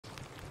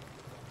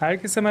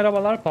Herkese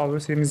merhabalar. Palworld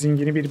serimizin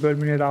yeni bir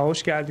bölümüne daha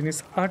hoş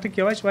geldiniz. Artık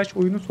yavaş yavaş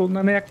oyunun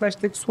sonlarına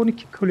yaklaştık. Son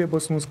 2 kule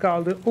boss'umuz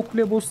kaldı. O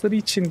kule boss'ları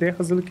için de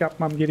hazırlık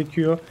yapmam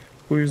gerekiyor.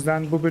 Bu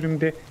yüzden bu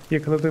bölümde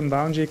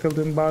daha önce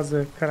yakaladığım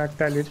bazı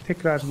karakterleri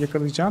tekrar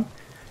yakalayacağım.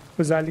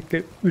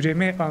 Özellikle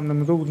üreme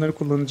anlamında bunları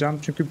kullanacağım.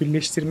 Çünkü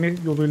birleştirme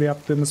yoluyla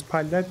yaptığımız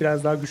paller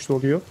biraz daha güçlü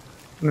oluyor.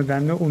 Bu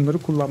nedenle onları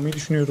kullanmayı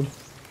düşünüyorum.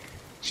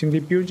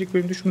 Şimdi bir önceki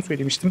bölümde şunu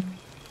söylemiştim.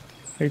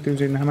 Harita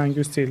üzerinde hemen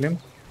gösterelim.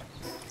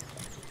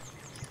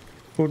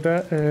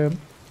 Burada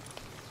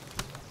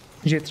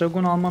Jet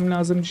Dragon almam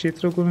lazım.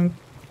 Jet Dragon'un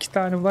 2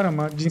 tane var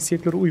ama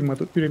cinsiyetleri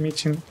uymadı. Üreme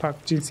için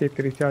farklı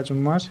cinsiyetlere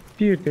ihtiyacım var.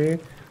 Bir de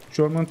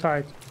German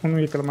Tide. Onu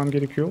yakalamam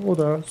gerekiyor. O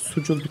da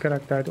sucul bir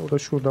karakterdi. O da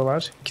şurada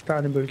var. 2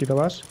 tane bölgede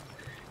var.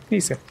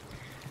 Neyse.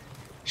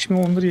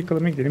 Şimdi onları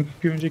yakalamaya gidelim.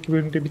 Bir önceki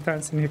bölümde bir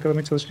tanesini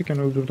yakalamaya çalışırken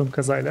öldürdüm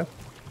kazayla.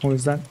 O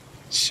yüzden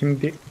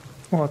şimdi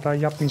o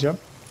hatayı yapmayacağım.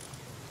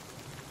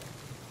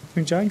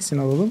 Önce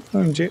hangisini alalım?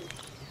 Önce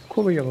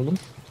kolayı alalım.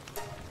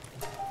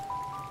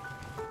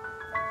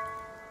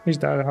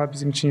 Ejderha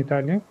bizim için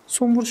yeterli.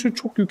 Son vuruşu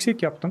çok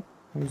yüksek yaptım.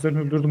 O yüzden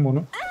öldürdüm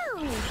onu.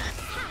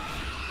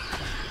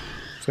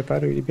 Bu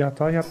sefer öyle bir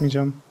hata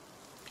yapmayacağım.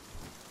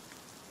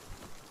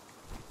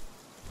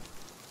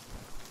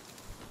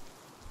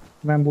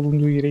 Ben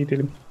bulunduğu yere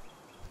gidelim.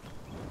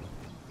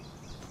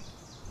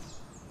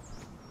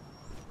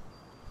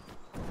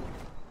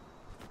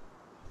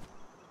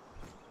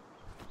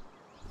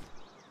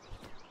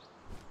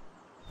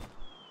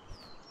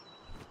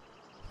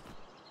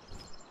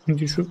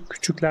 Şimdi şu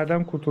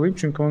küçüklerden kurtulayım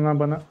çünkü onlar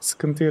bana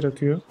sıkıntı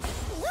yaratıyor.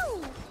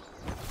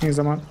 Ne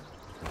zaman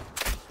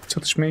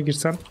çatışmaya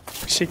girsem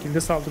bir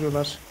şekilde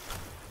saldırıyorlar.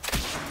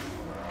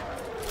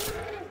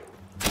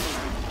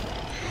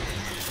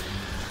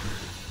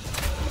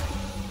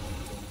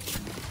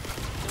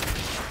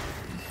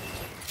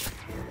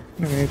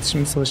 Evet,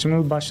 şimdi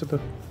savaşımız başladı.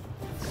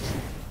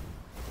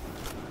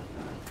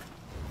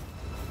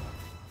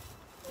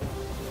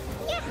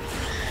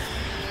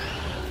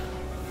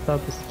 Daha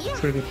dur,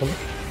 şöyle yapalım.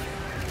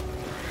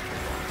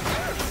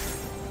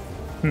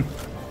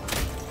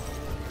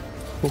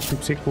 Çok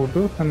yüksek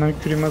vurdu. Hemen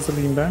küremi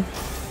hazırlayayım ben.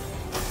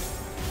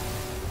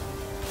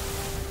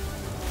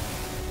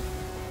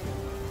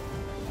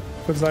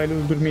 Kazayla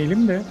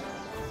öldürmeyelim de.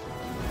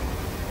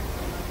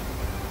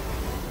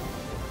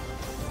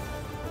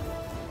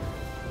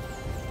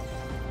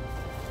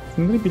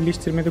 Bunları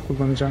birleştirmede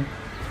kullanacağım.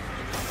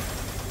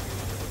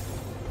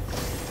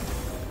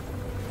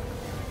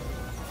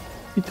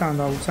 Bir tane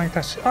daha vursan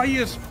yeter.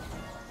 Hayır!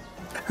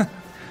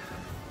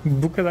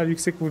 Bu kadar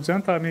yüksek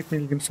vuracağını tahmin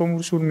etmeliydim. Son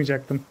vuruş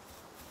vurmayacaktım.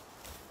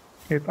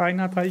 Evet,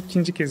 aynı hatayı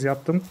ikinci kez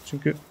yaptım.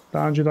 Çünkü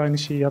daha önce de aynı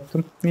şeyi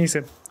yaptım.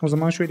 Neyse, o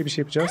zaman şöyle bir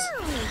şey yapacağız.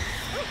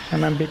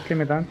 Hemen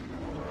beklemeden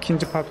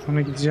ikinci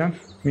patrona gideceğim.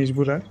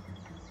 Mecburen.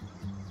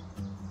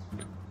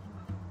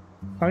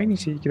 Aynı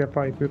şeyi 2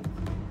 defa yapıyorum.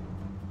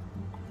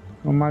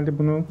 Normalde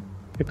bunu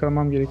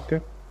yakalamam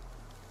gerekti.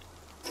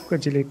 Çok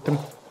acele ettim.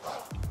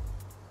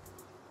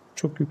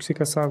 Çok yüksek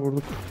hasar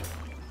vurduk.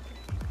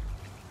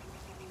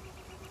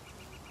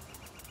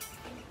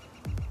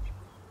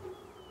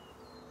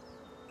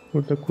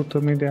 Burada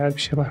kurtarmaya değer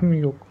bir şey var mı?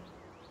 Yok.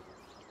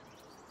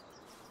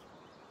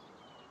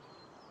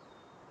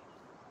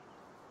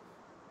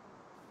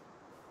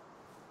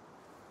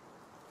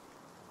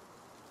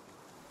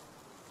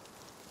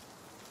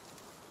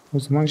 O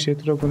zaman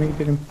Jet Dragon'a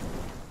gidelim.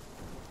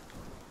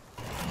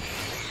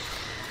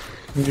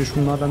 Önce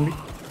şunlardan bir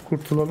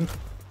kurtulalım.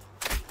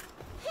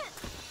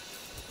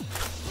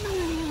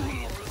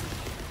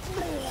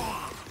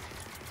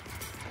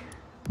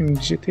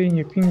 Şimdi Jet'e en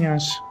yakın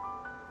yer.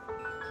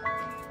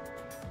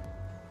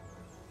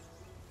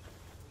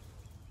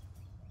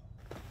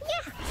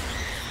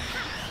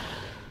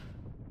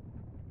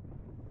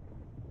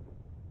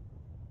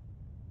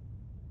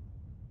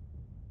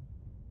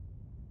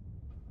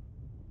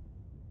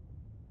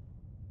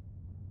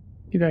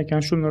 Giderken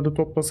şunları da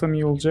toplasam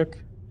iyi olacak.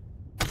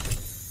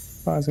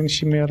 Bazen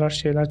işime yarar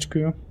şeyler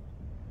çıkıyor.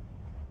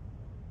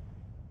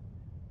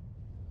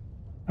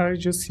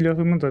 Ayrıca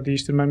silahımı da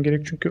değiştirmem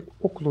gerek çünkü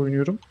okla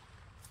oynuyorum.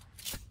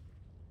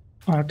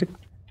 Artık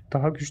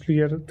daha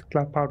güçlü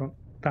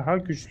daha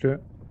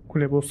güçlü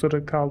kule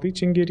bossları kaldığı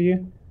için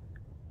geriye.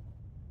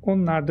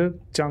 Onlar da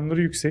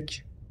canları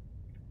yüksek.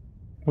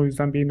 O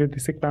yüzden benim de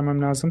destek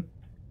vermem lazım.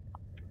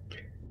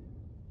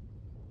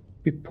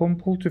 Bir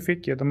pompalı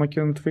tüfek ya da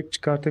makinalı tüfek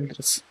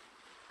çıkartabiliriz.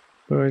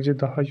 Böylece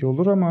daha iyi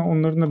olur ama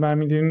onların da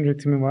mermilerin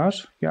üretimi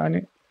var.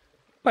 Yani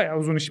bayağı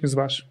uzun işimiz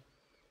var.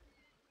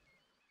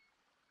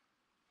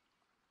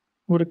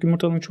 Buradaki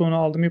yumurtanın çoğunu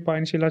aldım. Hep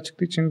aynı şeyler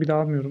çıktığı için bir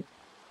daha almıyorum.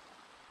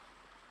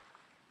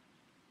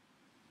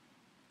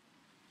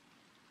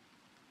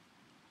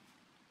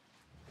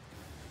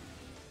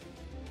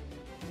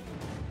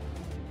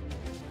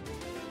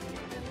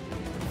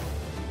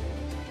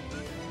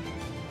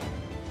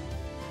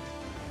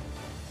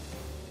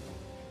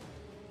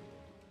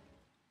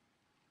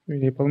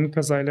 Böyle yapalım,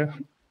 kazayla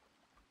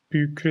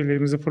büyük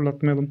kürelerimizi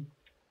fırlatmayalım.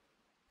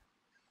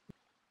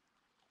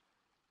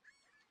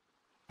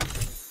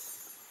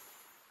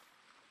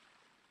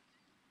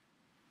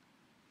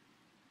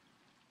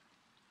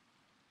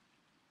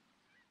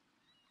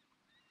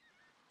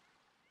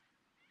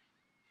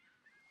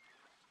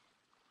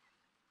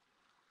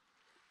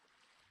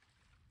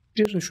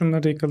 Bir de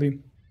şunları da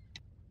yakalayayım.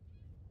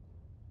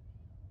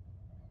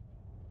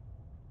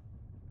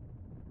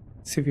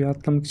 Seviye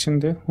atlamak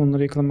için de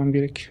onları yakalamam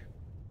gerek.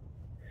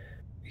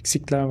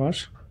 Eksikler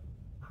var.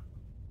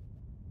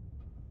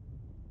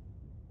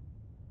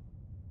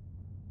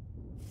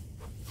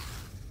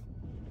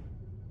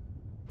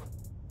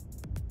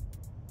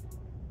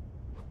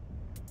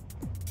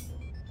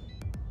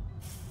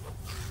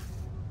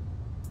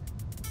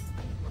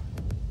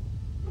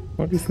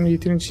 Bu arada üstünde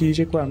yeterince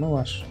yiyecek var mı?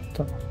 Var.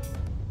 Tamam.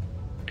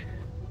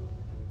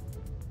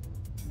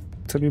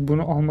 Tabii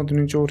bunu almadan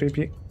önce oraya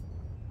bir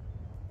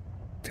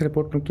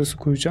teleport noktası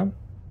koyacağım.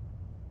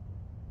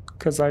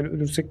 Kazayla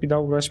ölürsek bir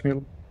daha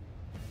uğraşmayalım.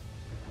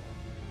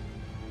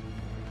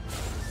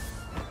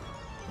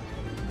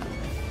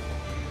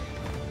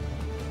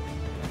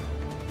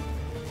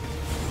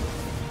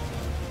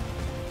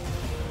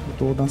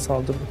 Doğudan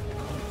saldırdı.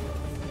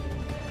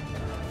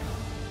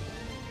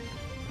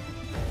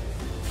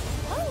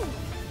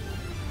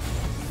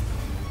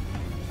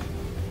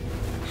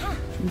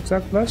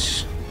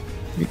 Uzaklaş.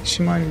 Bir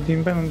işimi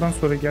halledeyim ben, ondan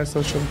sonra gel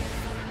savaşalım.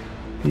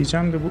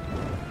 Diyeceğim de bu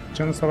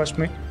canı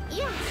savaşmayı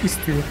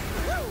istiyor.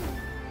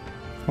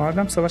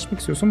 Madem savaşmak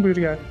istiyorsun buyur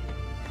gel.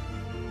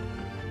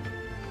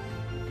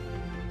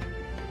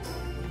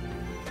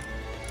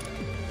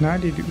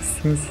 Neredeydi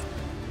üstümüz?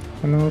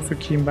 Hemen onu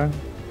sökeyim ben.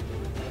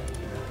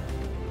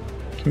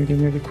 Kim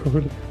geliyor bir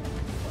kovalım.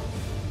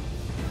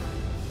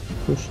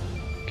 Dur.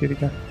 Geri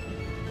gel.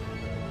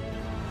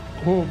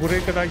 Oo,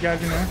 buraya kadar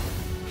geldin ha.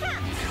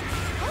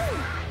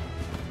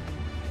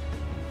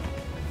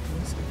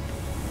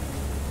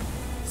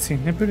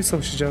 Seninle böyle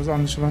savaşacağız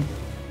anlaşılan.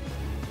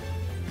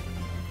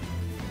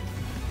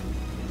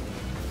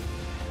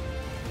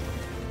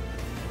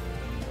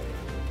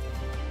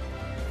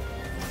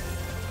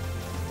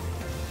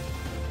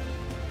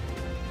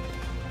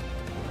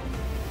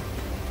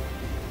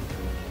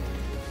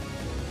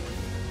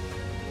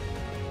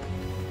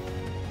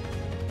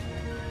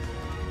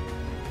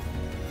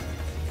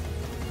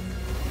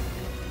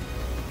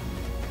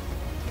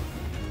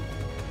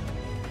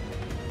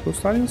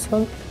 Dostlarla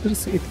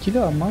saldırısı etkili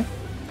ama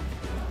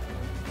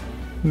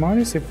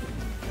maalesef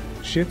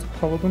jet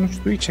havadan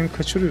uçtuğu için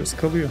kaçırıyoruz,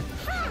 kalıyor.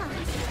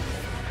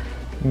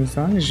 O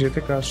yüzden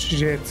jet'e karşı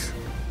jet.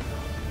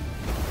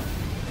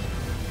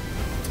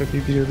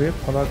 Tabii bir de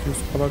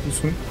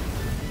Palladius'un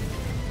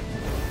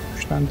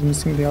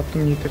güçlendirmesini de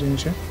yaptım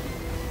yeterince.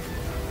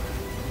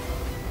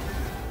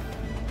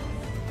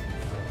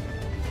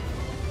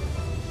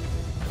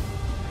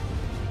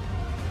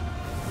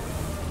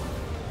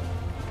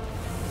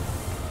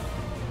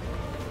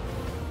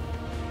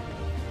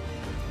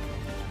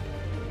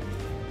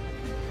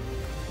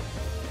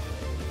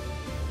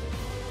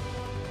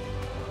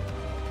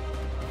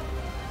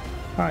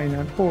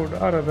 Aynen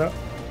orada arada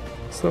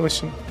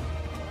savaşın.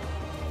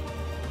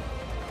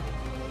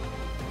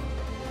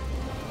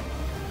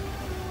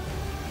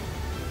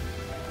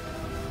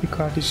 Bir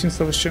kardeşin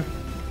savaşı.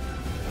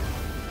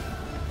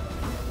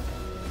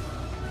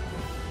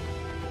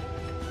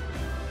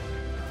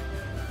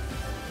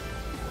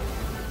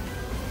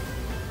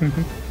 Hı hı.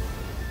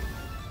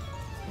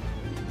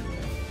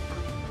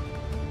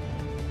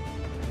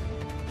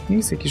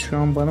 Neyse ki şu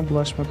an bana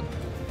bulaşmadı.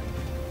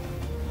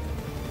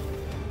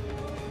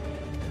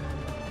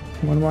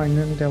 Umarım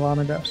aynen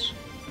devam eder.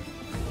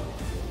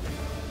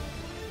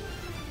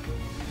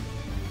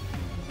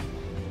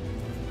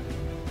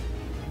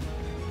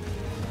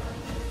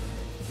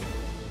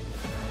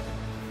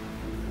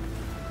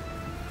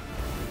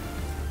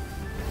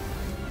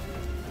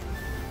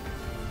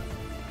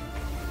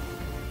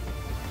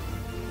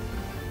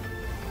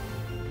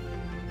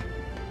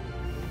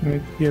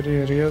 Evet, yarı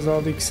yarıya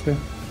azaldı ikisi de.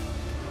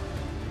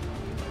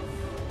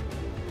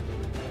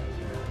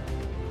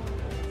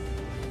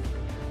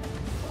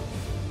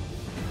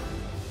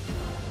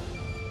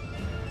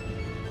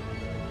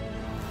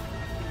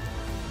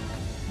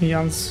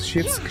 Yalnız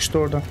jet sıkıştı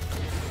orada.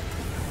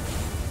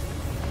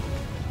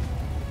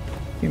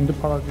 Şimdi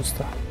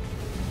Palladius'ta.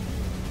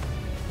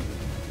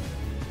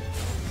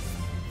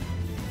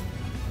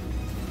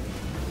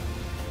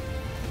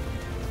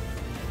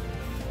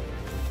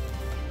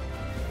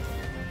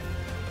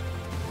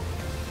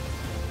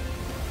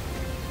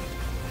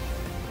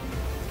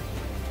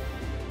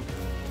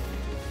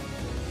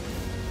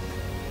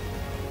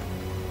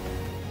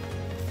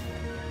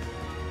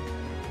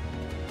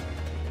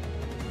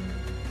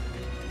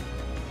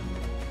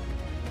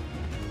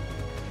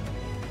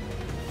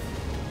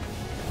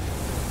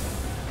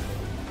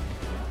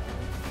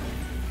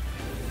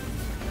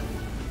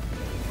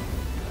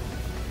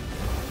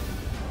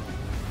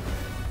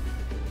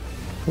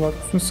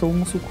 Palladius'un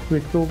savunması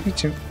kuvvetli olduğu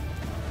için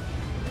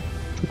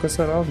çok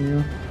hasar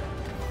almıyor.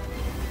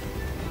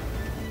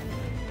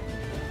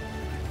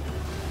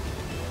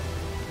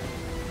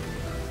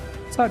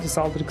 Sadece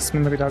saldırı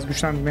kısmında biraz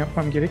güçlendirme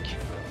yapmam gerek.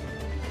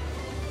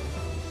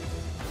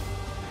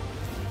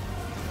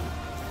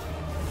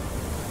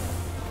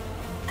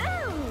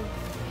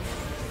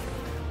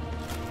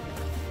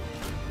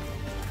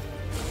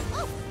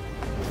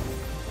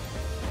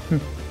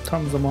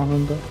 Tam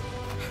zamanında.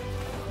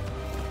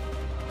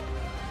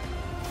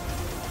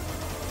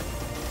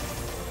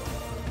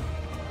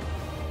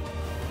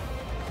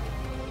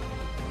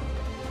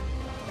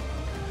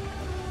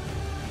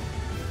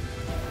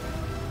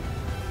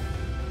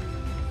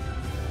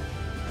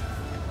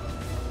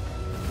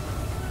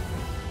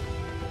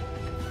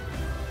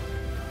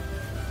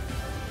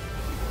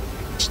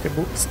 İşte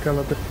bu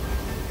ıskaladı.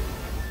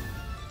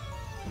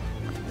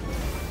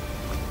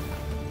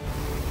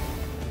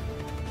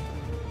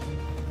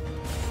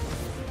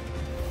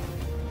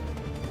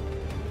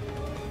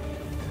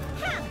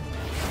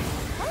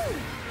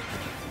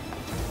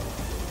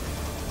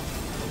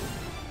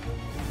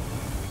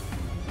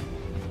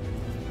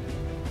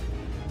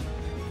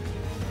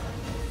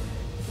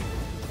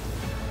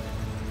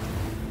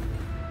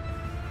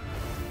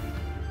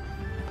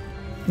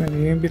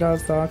 Yani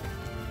biraz daha,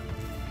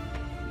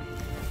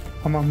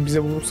 aman bize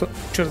vurursa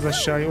uçarız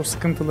aşağıya, o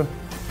sıkıntılı.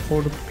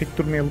 Orada pek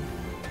durmayalım.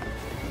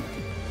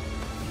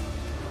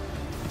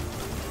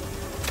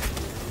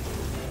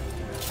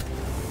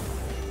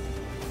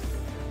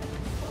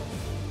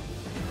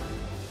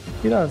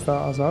 Biraz daha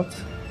azalt.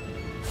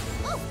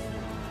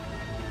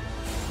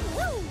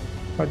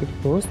 Hadi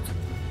post.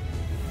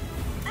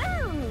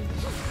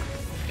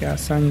 Gel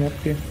sen yap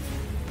bir.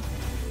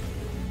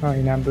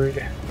 Aynen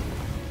böyle.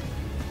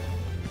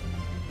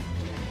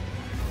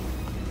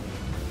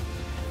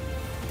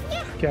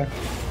 Gel.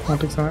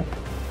 Artık sana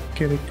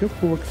gerek yok.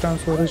 Bu vakitten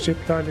sonra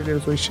jetle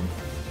hallederiz o işi.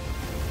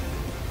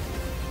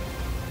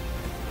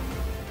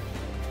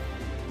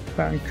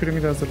 Ben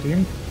kürümü de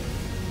hazırlayayım.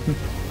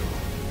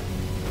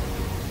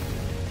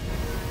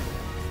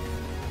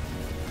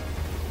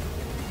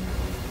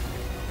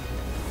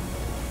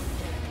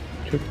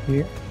 Çok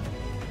iyi.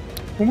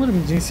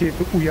 Umarım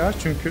cinsiyeti uyar,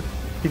 çünkü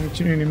benim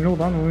için önemli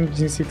olan onun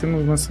cinsiyetinin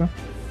uyması.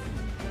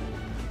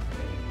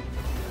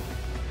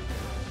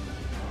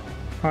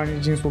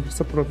 Aynı cins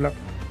olursa problem.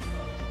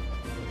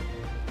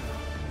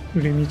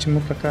 Üremi için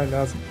mutlaka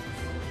lazım.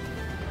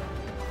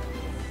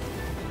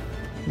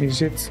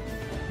 Jet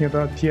ya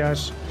da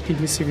diğer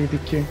 50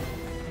 seviyedeki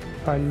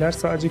paller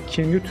sadece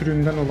kendi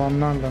türünden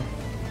olanlarla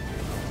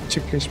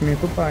çiftleşme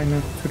yapıp aynı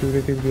türü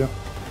üretebiliyor.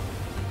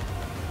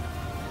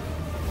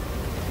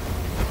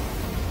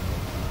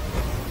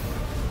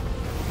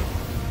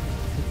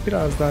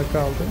 Biraz daha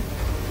kaldı.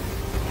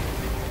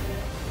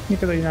 Ne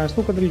kadar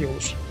inerse o kadar iyi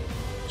olur.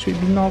 Şöyle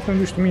 1000'in altına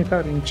düştüm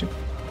yeter benim için.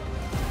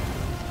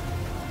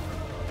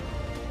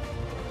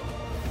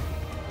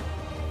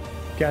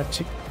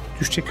 Gerçek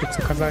düşecek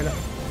yoksa kazayla.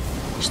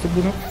 İşte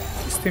bunu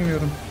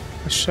istemiyorum.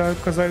 Aşağı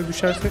kazayla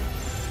düşerse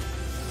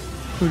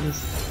ölür.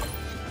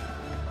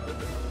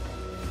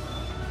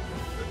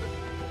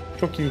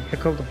 Çok iyi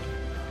yakaladım.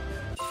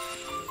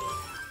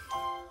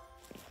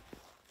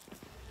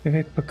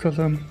 Evet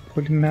bakalım,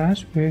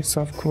 polimer ve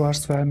saf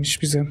kuvars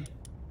vermiş bize.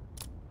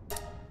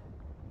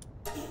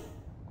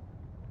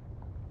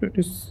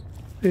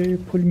 Böyle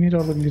polimeri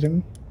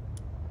alabilirim.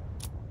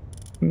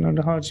 Bunları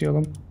da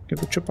harcayalım ya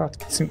da çöpe at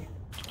gitsin.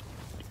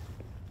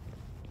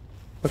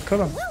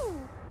 Bakalım.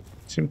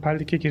 Şimdi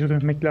Peldik'e geri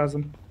dönmek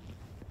lazım.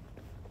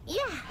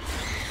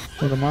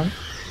 O zaman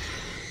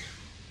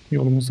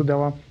yolumuza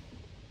devam.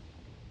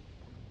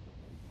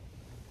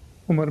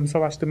 Umarım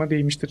savaştığıma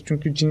değmiştir,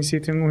 çünkü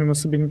cinsiyetinin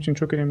uyması benim için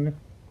çok önemli.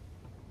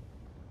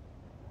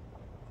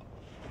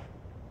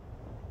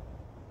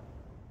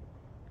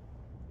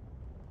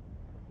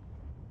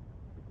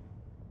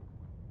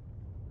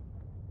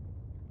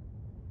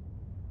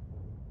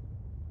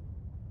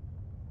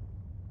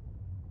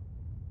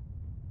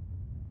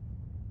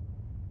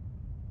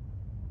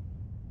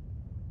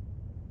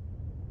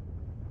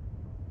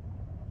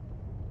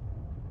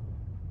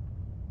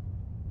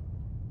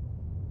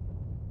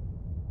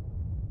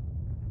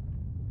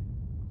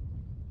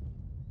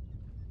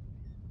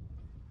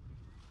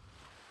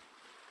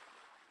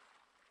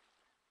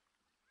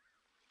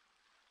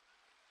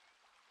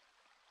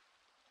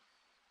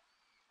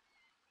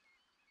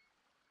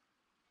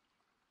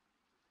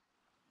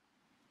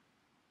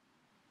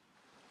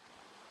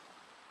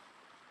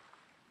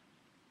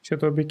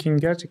 Shadowback'in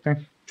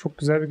gerçekten çok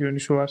güzel bir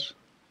görünüşü var.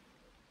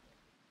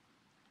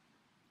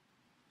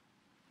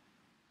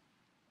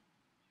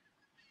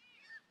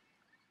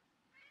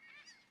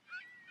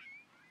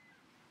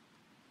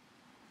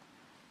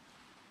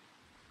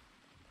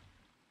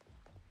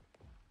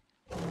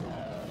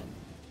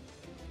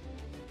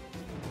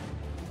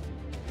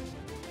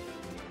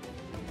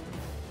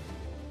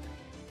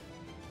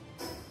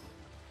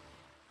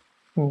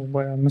 O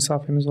bayağı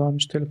mesafemiz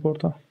varmış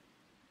teleporta.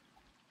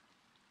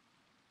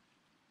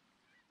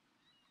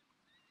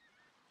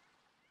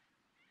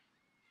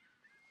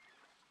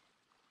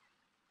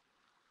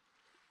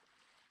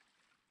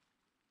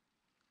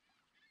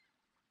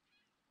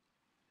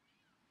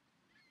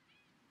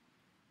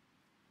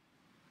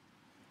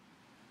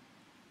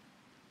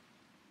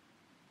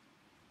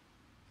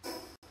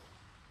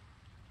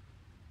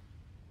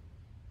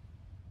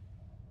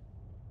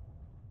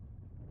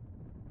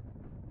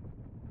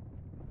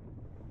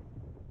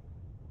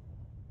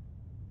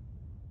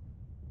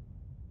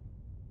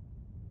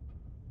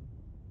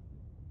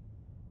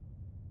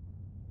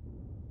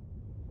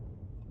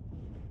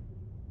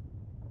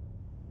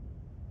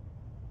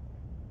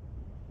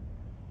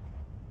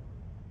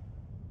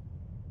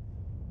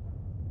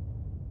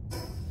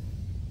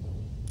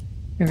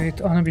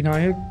 Evet, ana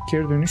binaya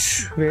geri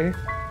dönüş ve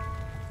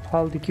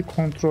haldeki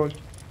kontrol.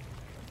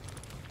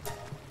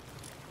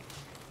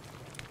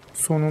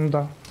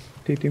 Sonunda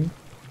dedim.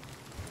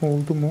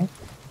 Oldu mu?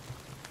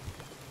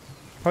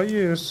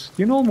 Hayır,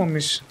 yine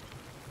olmamış.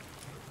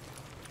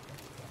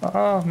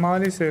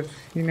 Maalesef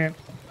yine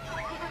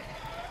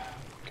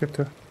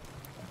kötü.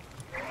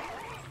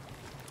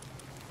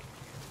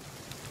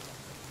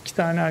 2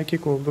 tane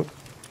erkek oldu.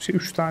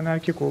 3 tane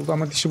erkek oldu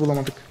ama dişi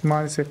bulamadık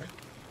maalesef.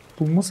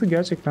 Bulması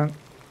gerçekten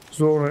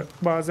zor.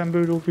 Bazen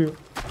böyle oluyor.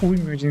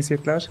 Uymuyor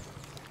cinsiyetler.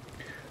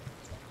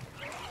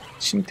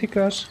 Şimdi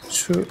tekrar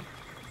şu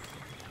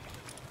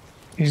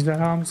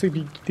ejderhamıza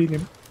bir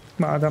gidelim.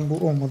 Madem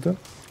bu olmadı.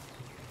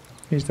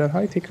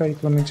 Ejderhayı tekrar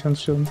yakalamaya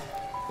çalışalım.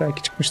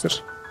 Belki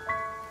çıkmıştır.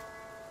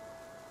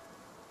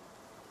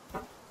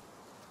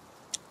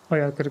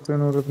 Hayal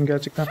kırıklığına uğradım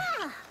gerçekten.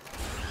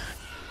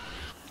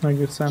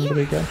 Hayır, sen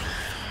buraya gel.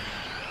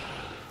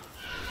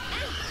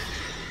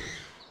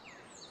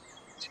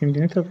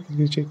 Şimdi ne tarafa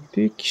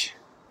gidecektik?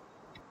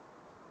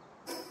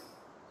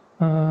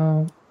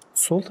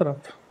 Sol taraf.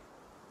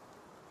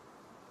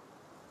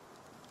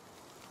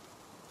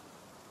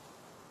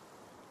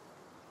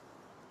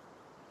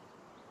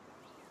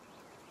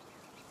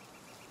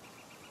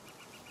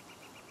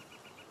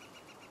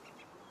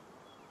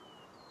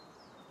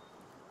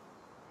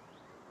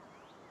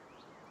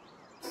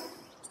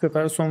 Bu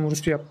sefer son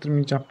vuruşu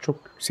yaptırmayacağım. Çok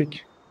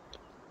yüksek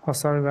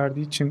hasar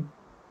verdiği için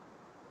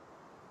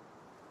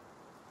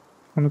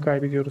onu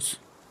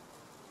kaybediyoruz.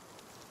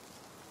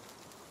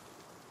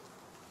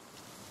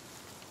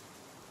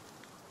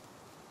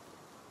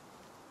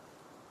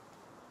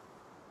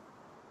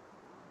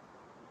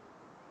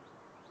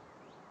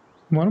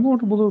 Umarım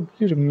orada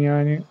bulabilirim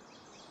yani.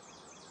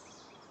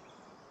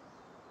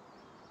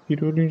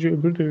 Bir ölünce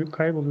öbürü de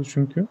kayboluyor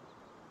çünkü.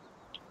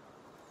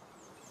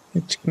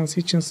 Çıkması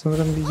için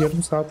sanırım bir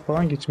yarım saat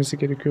falan geçmesi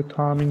gerekiyor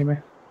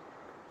tahminime.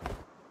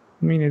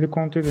 Ama yine de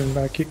kontrol edelim,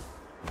 belki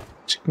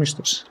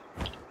çıkmıştır.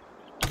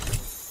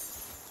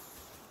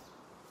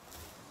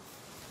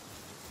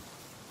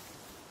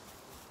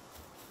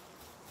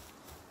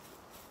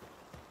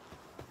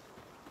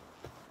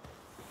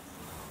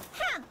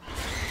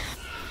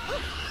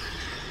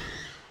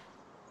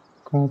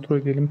 Kontrol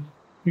edelim.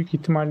 Büyük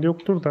ihtimalle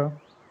yoktur da.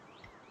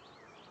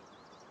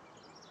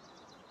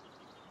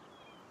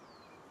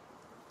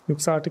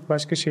 Yoksa artık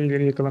başka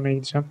şeyleri yakalamaya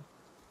gideceğim.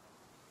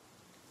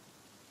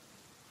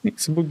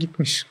 Neyse, bu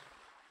gitmiş.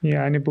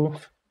 Yani bu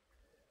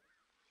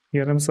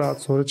yarım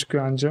saat sonra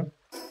çıkıyor anca.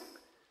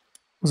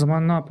 O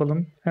zaman ne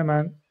yapalım?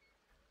 Hemen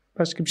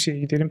başka bir şeye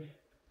gidelim.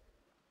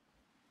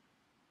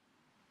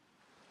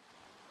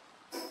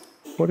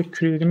 Bu arada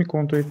kürelerimi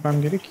kontrol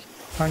etmem gerek.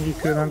 Hangi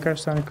küreden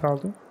kaç tane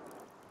kaldı?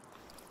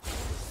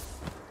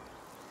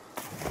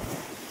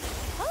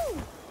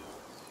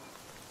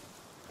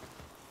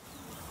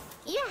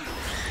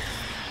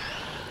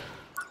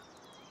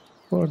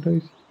 Bu arada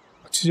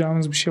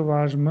açacağımız bir şey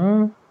var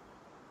mı?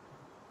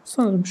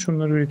 Sanırım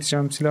şunları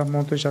üreteceğim. Silah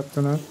montaj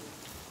hattını.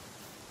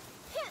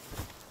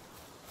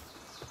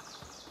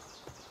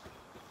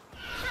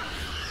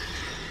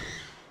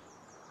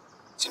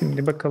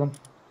 Şimdi bakalım.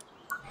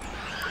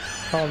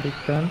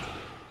 Aldıktan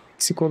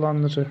eksik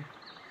olanları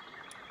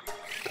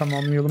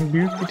tamamlayalım.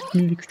 Büyük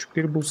bir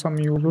küçükleri bulsam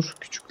iyi olur.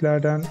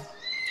 Küçüklerden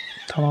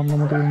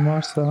tamamlamadığım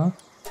varsa.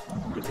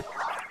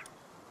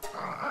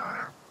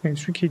 Evet,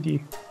 şu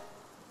kedi.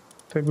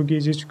 Tabi bu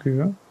gece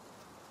çıkıyor.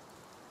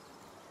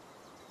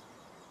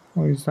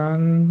 O yüzden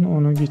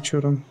onu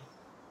geçiyorum.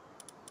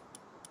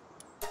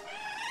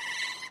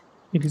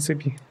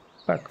 Elizabeth.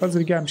 Bak,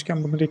 hazır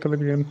gelmişken bunları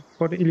yakalayabilirim.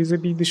 Bu arada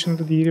Elizabeth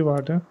dışında diğeri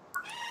vardı.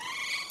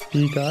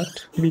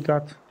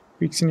 Vigard.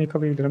 Bu ikisini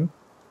yakalayabilirim.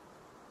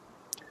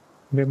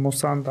 Ve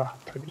Mosanda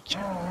tabii ki.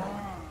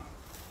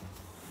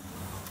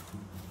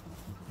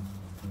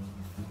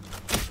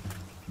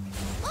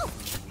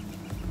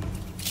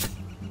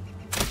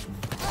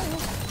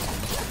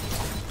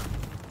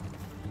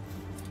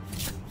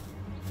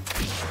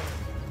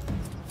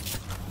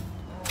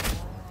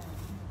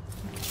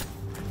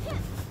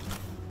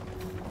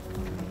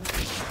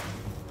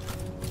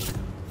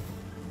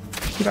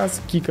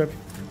 Biraz giga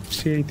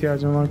şeye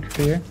ihtiyacım var,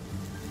 küpeye.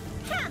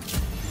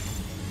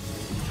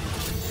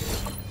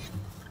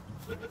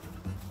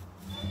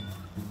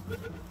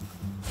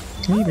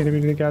 İyi,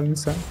 biri geldin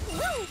sen.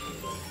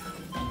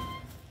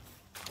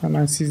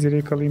 Hemen sizleri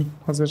yakalayayım.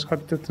 Hazır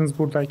habitatınız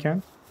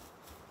buradayken.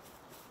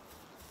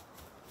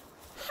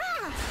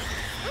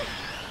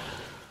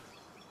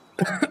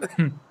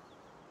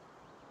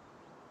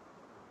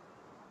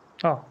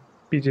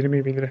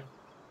 Beceri.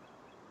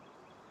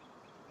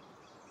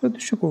 Da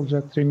düşük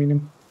olacaktır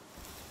eminim.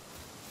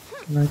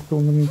 Genellikle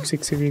onların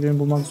yüksek seviyelerini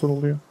bulmak zor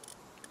oluyor.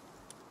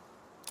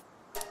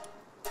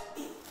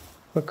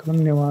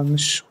 Bakalım ne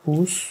varmış.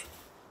 Buz,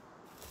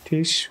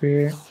 ateş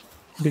ve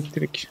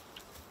elektrik.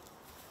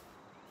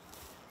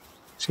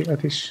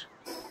 Ateş.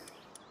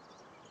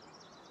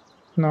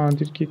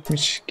 Nadir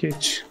gitmiş.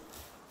 Geç.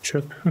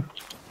 Çöp.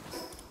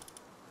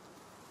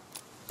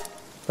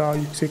 Daha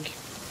yüksek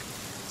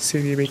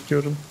seviye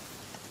bekliyorum.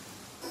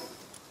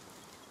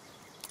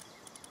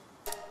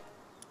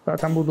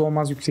 Zaten burada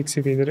olmaz yüksek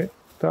seviyeleri.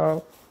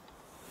 Daha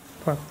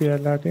farklı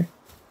yerlerde.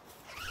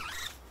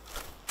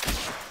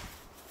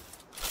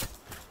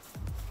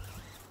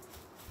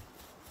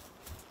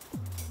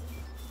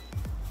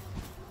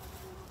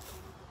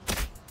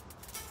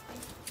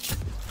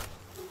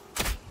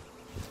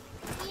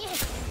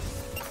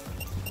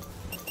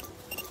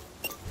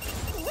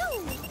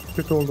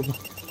 Kötü oldu bu.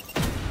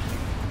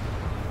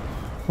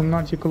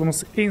 Bunlar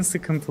yakalaması en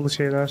sıkıntılı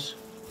şeyler.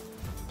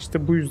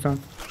 İşte bu yüzden.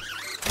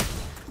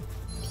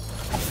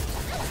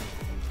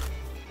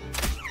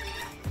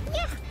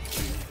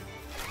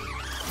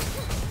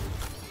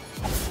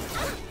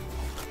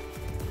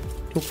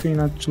 Çok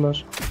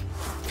inatçılar.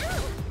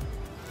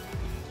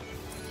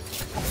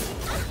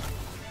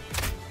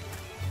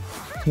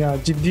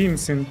 Ya ciddi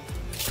misin?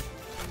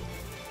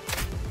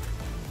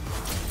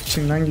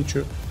 İçinden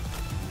geçiyor.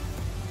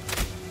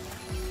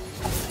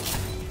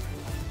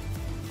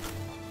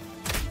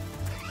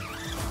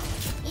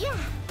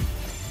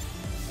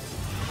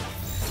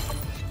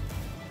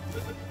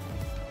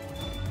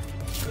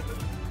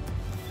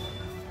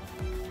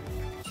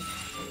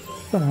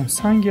 Tamam,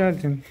 sen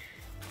geldin.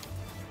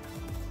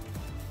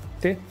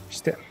 De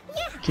işte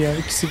diğer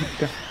ikisi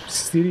bitti.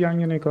 Sizleri yan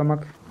yana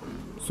yakalamak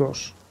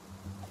zor.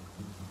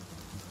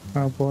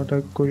 Ha, bu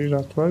arada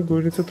gorilat var.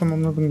 Gorilat'ı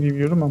tamamladım diye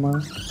biliyorum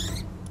ama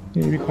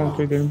yine bir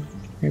kontrol edelim.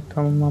 Evet,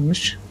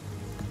 tamamlanmış.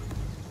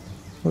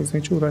 O yüzden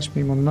hiç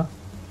uğraşmayayım onunla.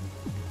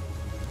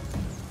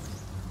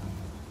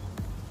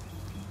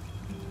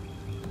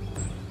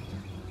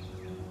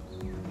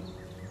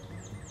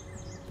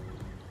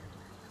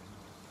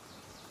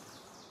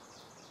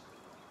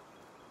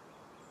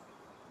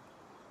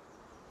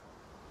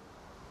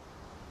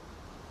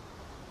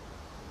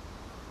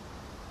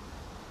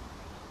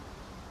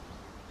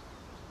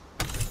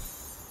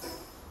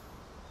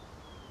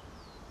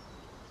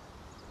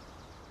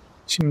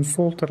 Şimdi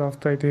sol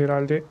taraftaydı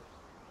herhalde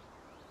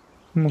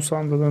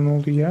musandaların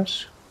olduğu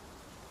yer.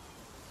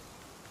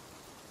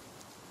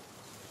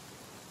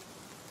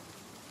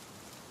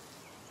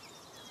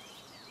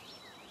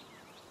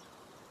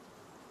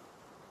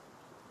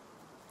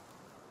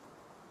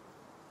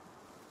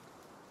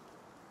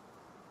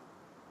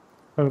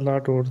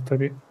 Arılar da orada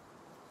tabii.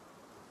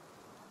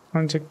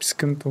 Ancak bir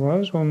sıkıntı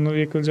var. Onları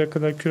yakalayacak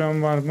kadar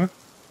kürem var mı?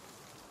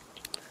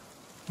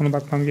 Ona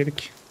bakmam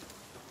gerek.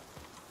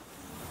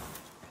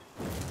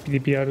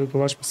 Bir de bir yerde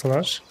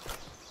dolaşmasalar.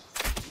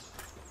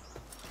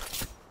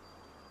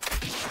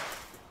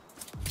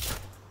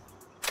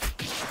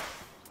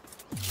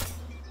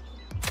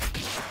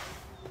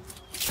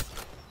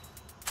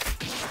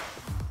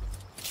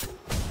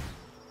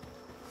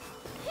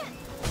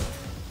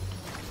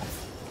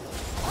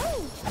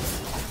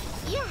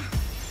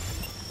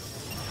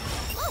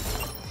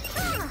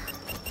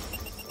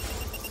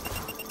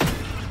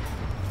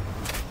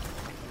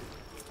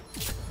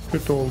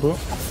 Kötü oldu.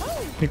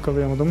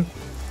 Yakalayamadım.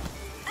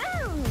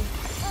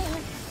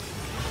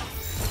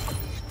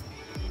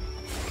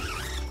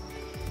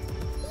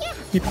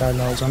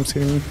 İplerle alacağım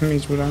senin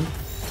mecburen.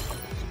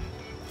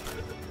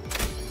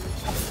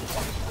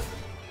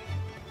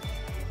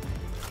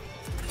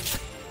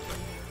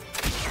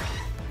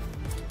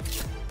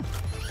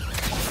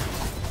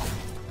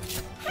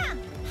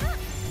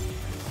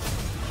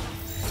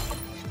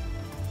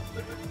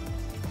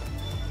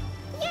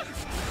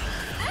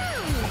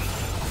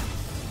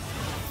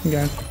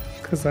 Gel.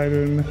 Kazayla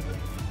ölme.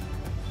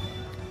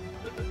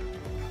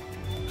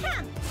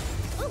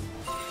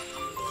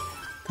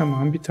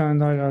 Tamam, bir tane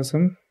daha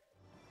lazım.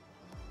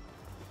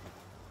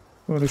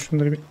 Bu arada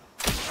şunları bir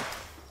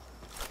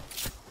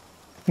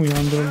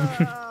uyandıralım.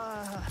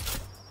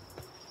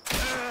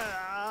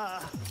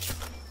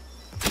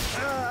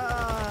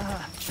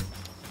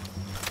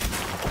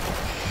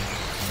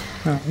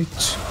 Ha,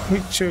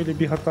 hiç öyle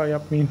bir hata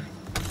yapmayın.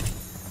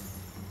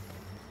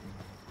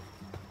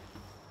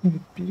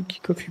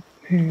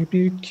 Evet,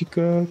 bir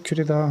dakika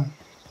küre daha.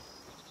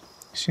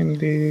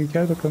 Şimdi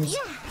gel bakalım.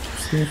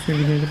 Senin üstüne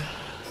binelim.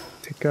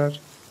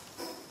 Tekrar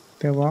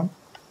devam.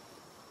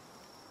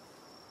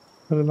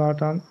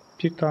 Arılardan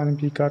bir tane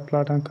bir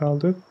kartlardan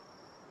kaldı.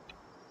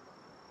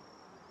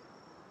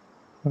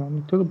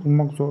 Karanlıkta da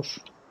bulmak zor.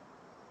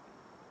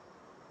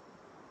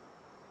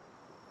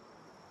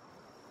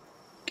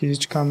 Gece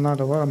çıkanlar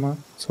da var ama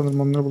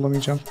sanırım onları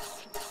bulamayacağım.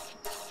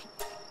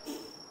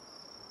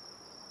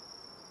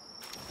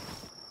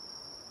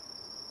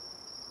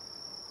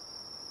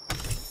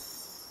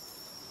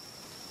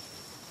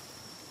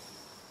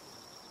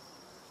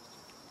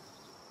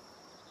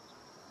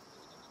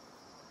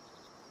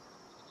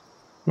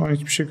 Şu an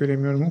hiçbir şey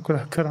göremiyorum. O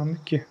kadar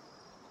karanlık ki.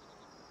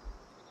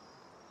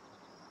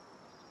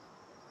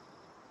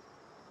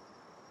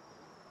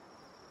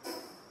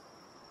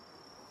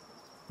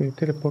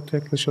 Teleport'a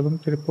yaklaşalım.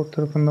 Teleport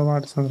tarafında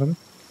vardı sanırım.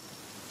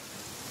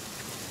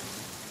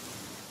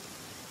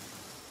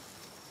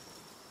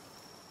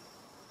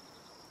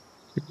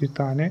 Bir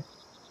tane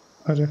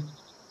arı.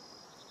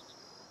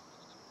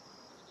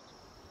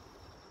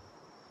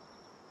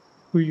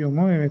 Uyuyor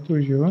mu? Evet,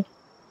 uyuyor.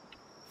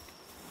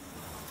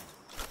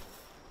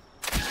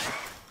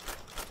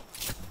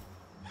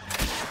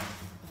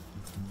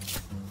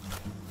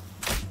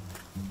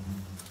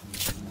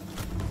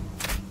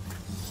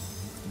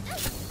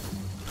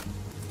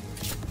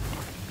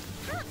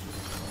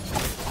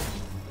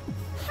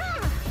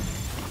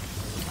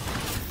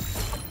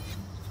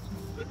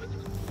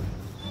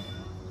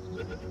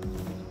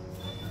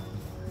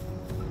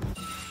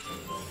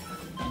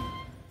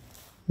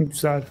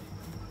 Güzel.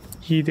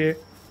 İyi de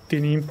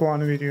deneyim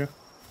puanı veriyor.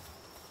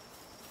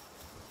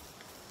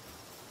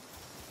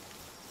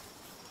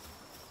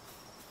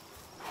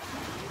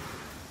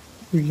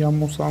 Uyuyan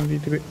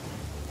Mosambik'i bir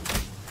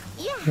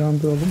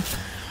uyandıralım.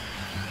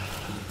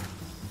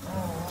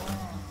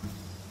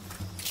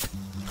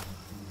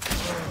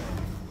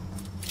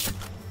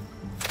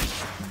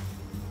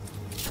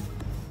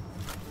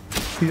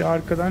 Bir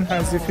arkadan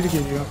her zefir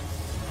geliyor.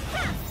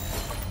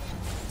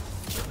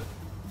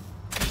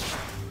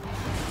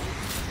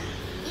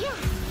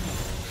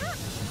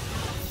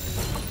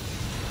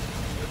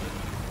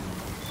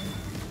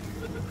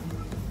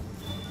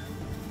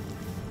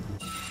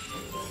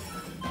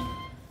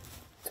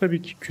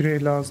 Tabii ki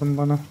küre lazım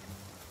bana.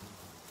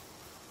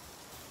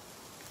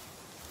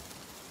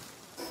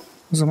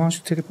 O zaman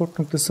şu teleport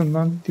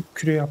noktasından dip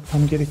küre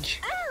yapmam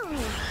gerek.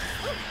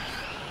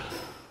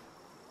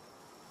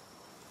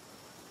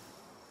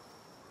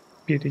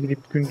 Bir yere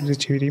gidip gündüze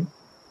çevireyim.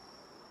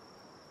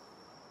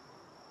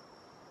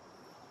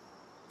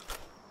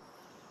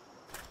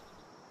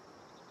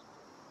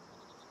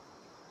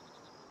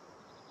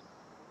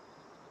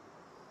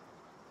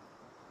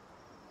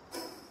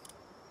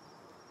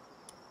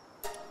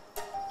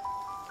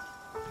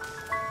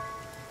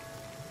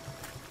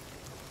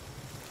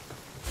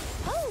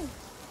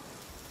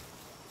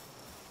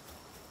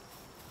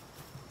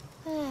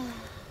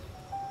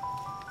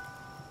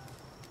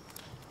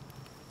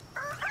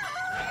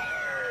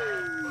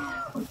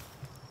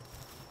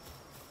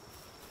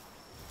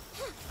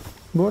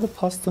 Bu arada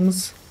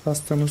pastamız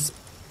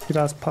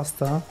biraz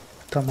pasta.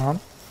 Tamam.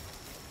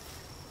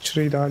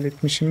 Çırayı da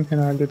halletmişim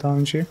herhalde daha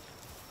önce.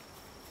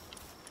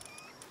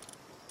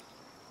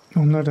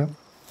 Onları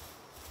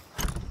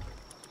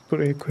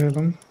buraya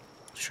koyalım.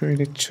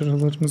 Şöyle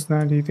çıralarımız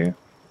neredeydi?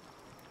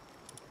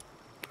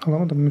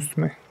 Alamadım mı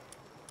üstüme?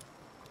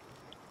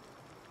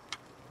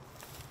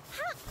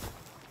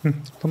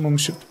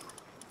 Alamamışım.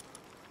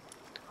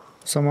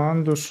 O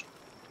zaman dur.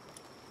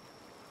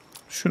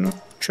 Şunu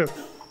çöp.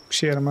 Bir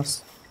şey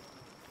yaramaz.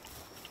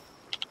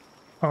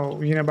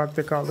 Yine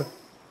bakta kaldı.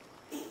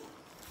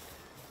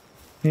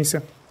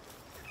 Neyse.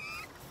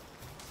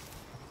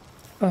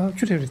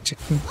 Küre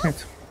üretecektim.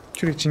 Evet.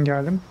 Küre için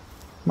geldim.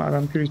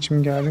 Madem küre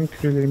için geldim,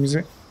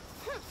 kürelerimizi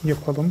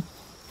yapalım.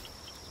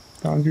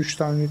 Daha önce 3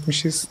 tane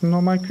üretmişiz.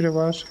 Normal küre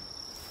var.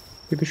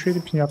 Bir de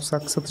şöyle bir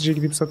yapsak. Satıcıya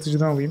gidip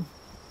satıcıdan alayım.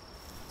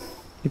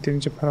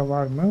 Yeterince para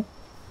var mı?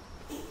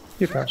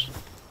 Yeter.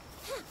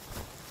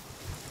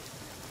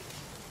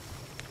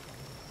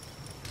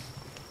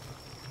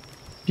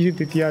 Bir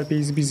de diğer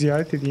base'i bir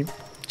ziyaret edeyim.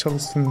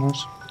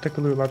 Çalışsınlar.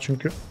 Takılıyorlar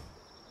çünkü.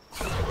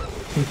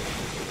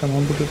 Tamam,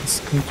 burada da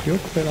sıkıntı yok.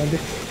 Herhalde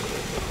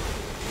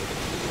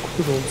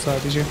kutu oldu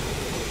sadece.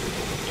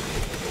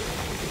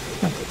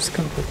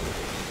 Sıkıntı yok.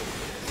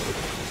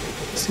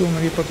 Siz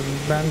onları yapabilirim.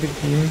 Ben de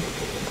diyeyim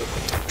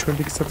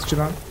çöldeki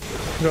satıcıdan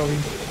bir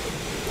alayım.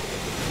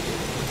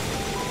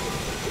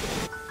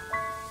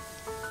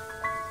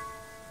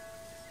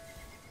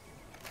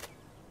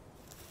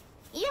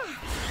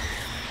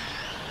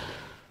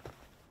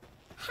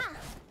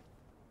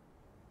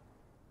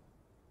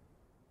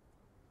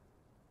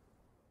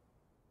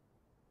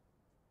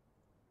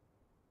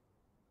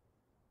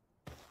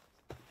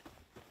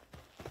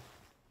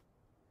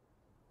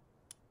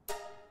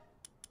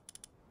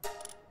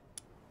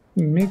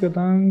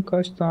 Mega'dan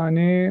kaç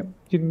tane?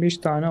 25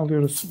 tane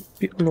alıyoruz.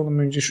 Bir alalım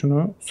önce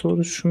şunu.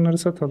 Sonra şunları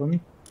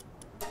satalım.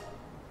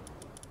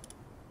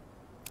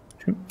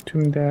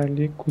 Tüm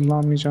değerli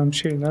kullanmayacağım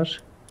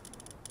şeyler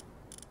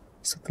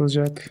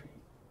satılacak.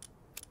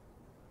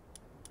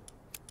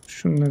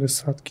 Şunları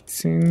sat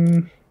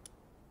gitsin.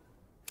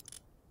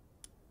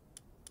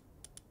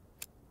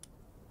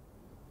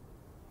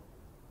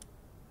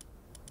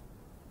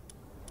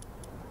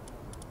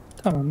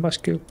 Tamam,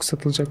 başka yok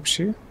satılacak bir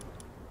şey.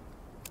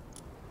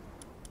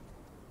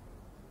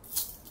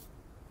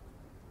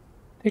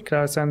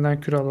 Tekrar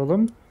senden küre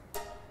alalım.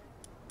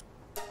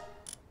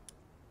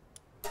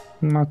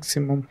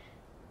 Maksimum.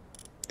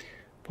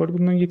 Bu arada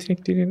bunların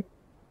yeteneklerin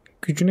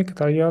gücüne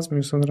kadar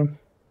yazmıyor sanırım.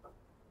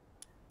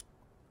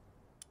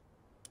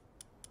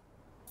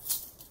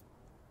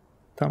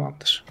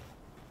 Tamamdır.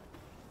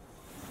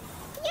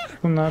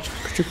 Bunlar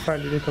küçük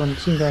perleri yakalamak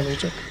için ideal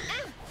olacak.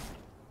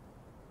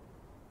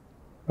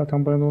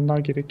 Zaten bana da onlar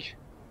gerek.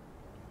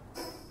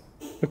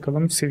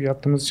 Bakalım, seviye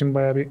attığımız için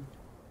bayağı bir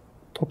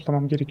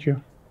toplamam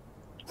gerekiyor.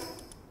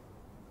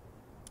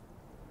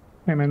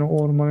 Hemen o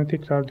ormana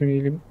tekrar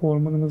dönelim.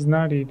 Ormanımız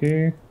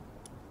neredeydi?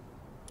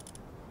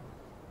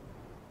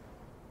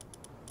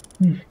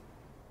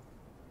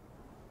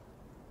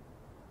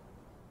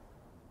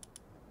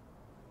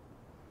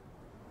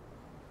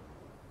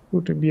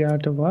 Burada bir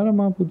yerde var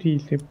ama bu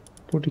değildi.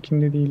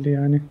 Buradakinde değildi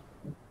yani.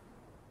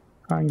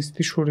 Hangisi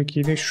de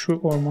şuradakiydi? Şu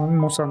ormanın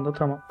Mosanda,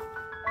 tamam.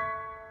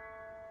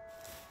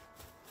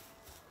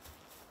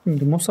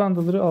 Şimdi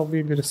Mosandaları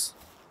avlayabiliriz.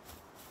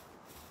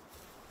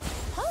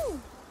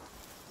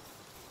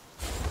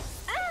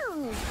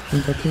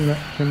 Şimdi bakayım da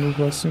Temmuz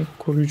basın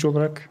koruyucu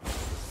olarak.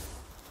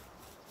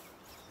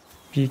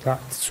 Bigat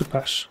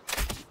süper.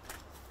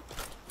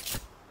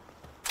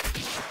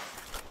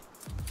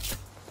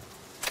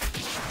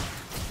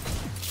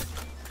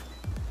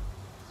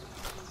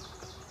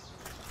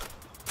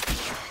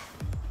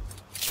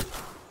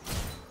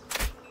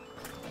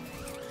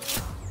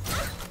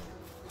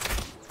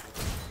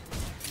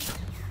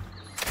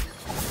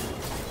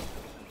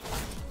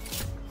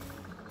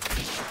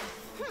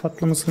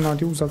 Patlamasın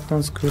diye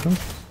uzaktan sıkıyorum.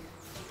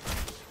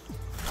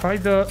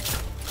 Hayda,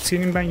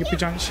 senin ben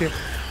yapacağın şey.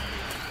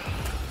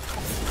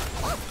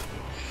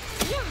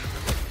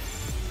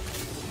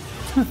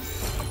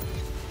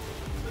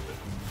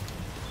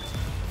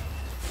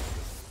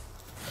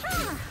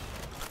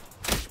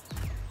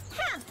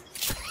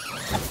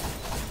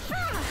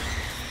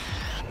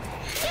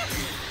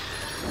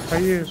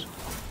 Hayır.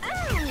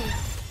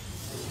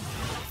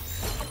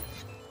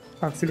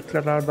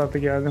 Aksilikler arda arda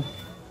geldim.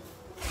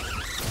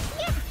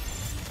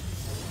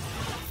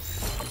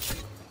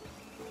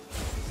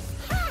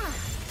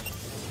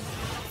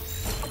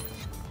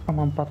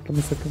 Aman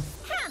patlama sakın.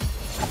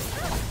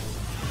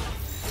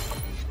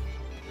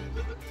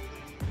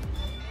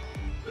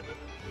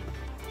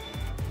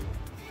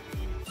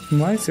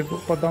 Maalesef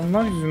bu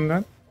adamlar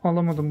yüzünden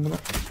alamadım bunu.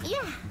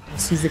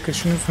 Siz de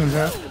kaşınıyorsunuz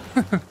ya.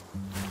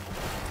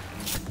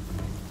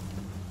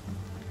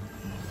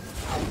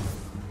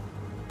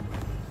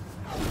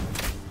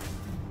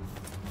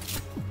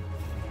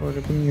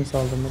 Böyle bunu niye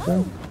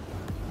saldırmadı?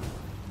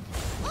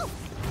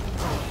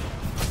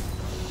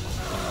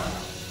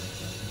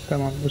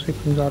 Tamamdır,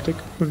 hepiniz artık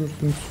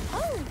ölürsünüz.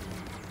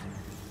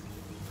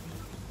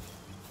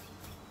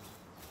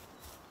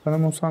 Bana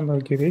Mosanda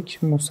gerek.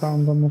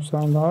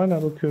 Mosanda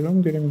hala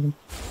bakıyorum, göremedim.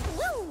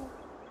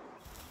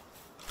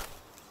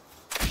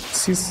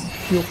 Siz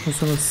yok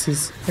musunuz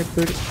siz? Hep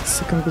böyle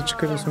sıkıntı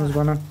çıkarıyorsunuz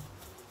bana.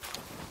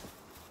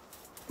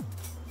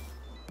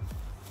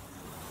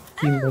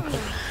 İyiyim bakalım.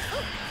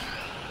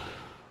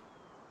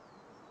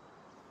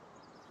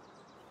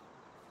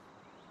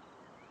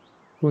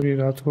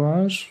 Burirat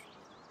var.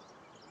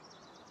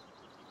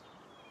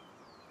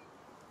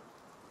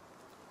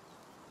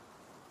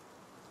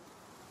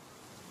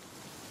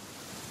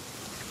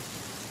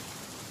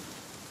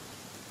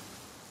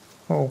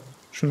 Oh,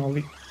 şunu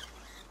alayım.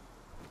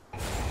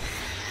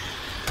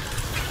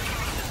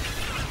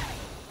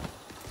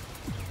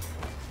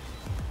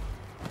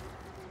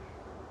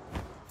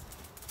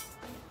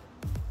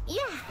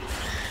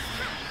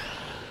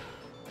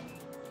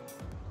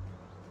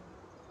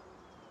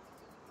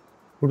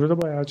 Burada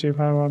da bayağı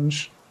cevher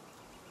varmış.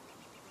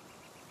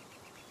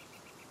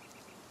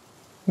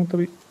 Ama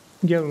tabii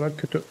genel olarak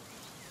kötü.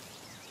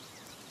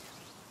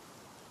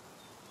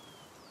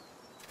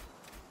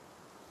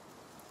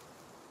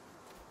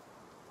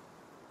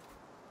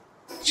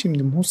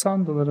 Şimdi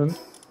Mosandaların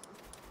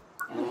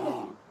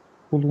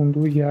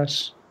bulunduğu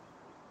yer.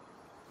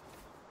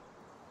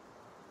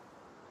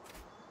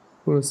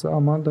 Burası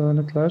ama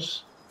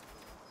dağınıklar.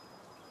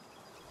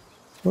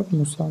 Bak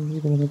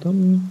Mosanda'yı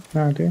bulamadım.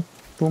 Nerede?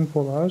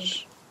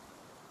 Rumpolar.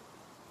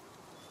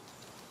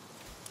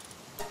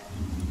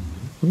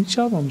 Bunu hiç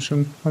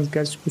almamışım.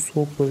 Gerçi bu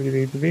soğuk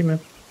bölgedeydi değil mi?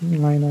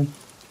 Aynen.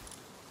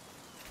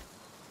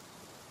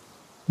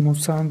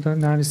 Mosanda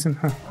neredesin?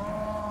 Heh.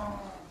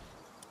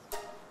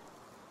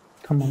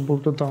 Tamam,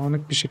 burada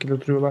dağınık bir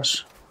şekilde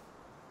duruyorlar.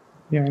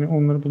 Yani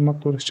onları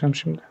bulmakla uğraşacağım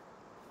şimdi.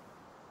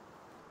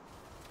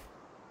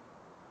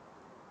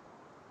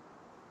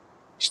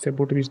 İşte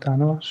burada bir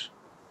tane var.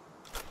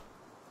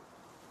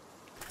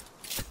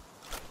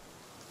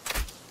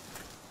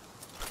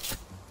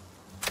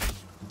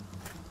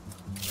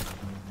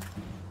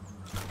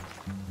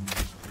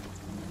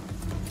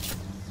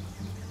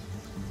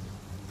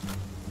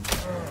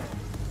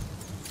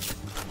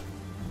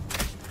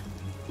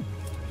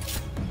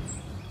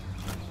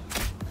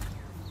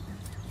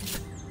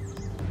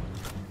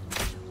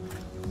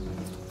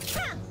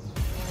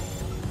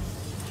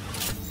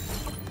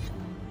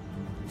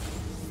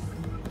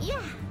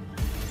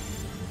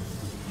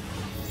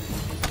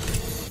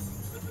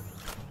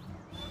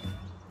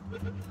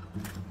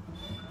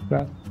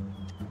 Ben.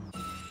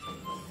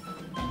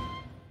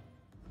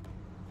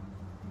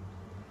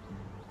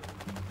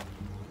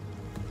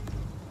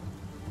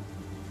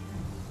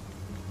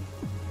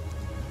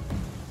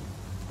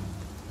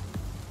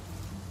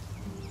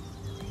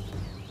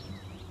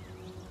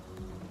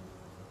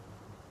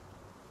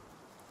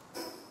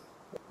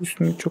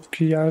 Üstünde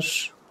çok iyi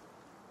yer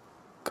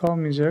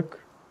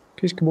kalmayacak.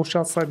 Keşke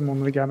boşaltsaydım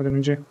onları gelmeden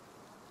önce.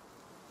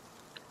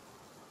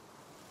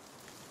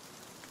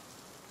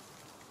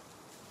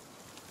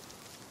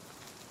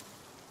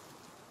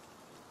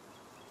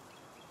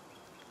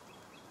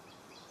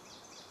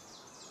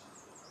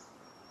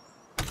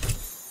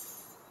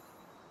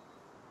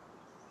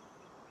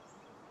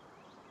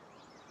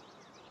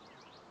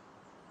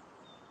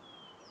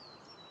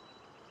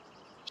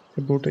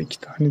 Ve burada 2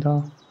 tane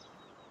daha.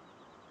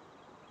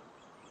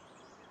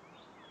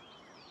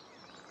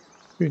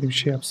 Böyle bir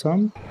şey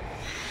yapsam.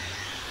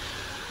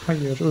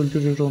 Hayır,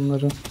 öldürür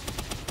onları.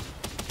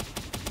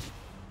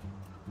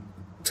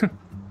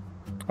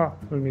 Ah,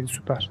 ölmedi,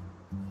 süper.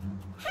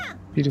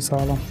 Biri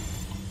sağlam.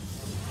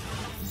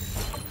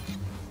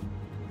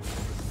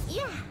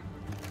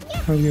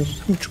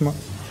 Hayır, uçma.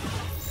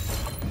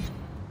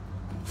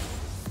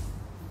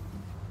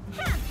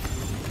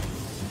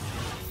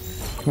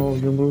 O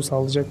yumruğu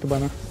sallayacaktı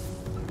bana.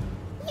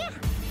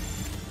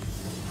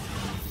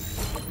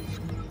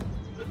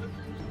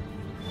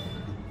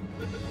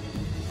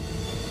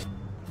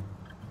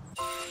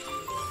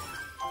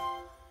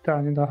 Bir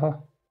tane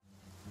daha.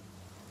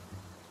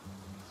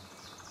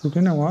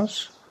 Burada ne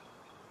var?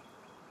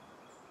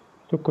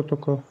 Toko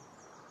toko.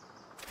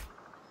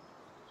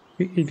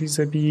 Ve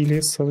Elizabeth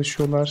ile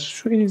savaşıyorlar.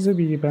 Şu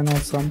Elizabeth'i ben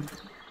alsam.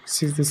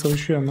 Sizde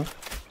savaşıyor ama.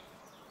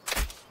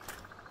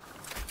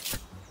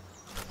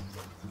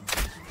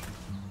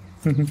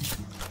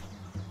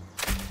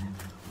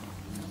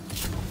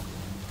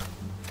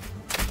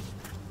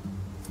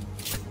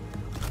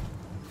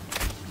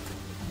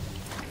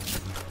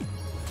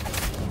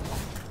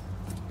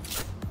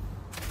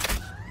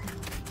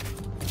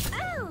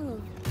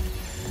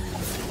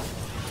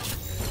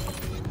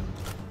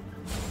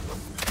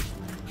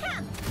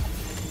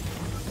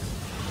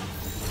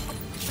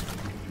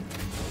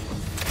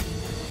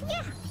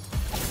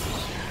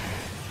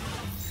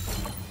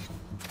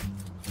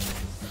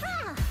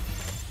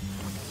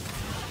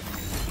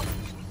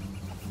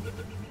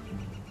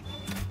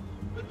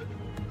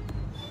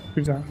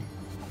 Güzel.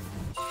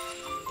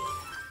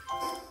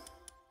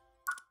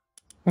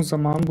 O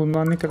zaman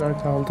bundan ne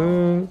kadar kaldı?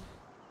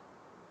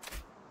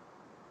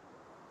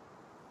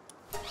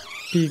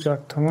 Bir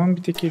gat tamam.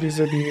 Bir tek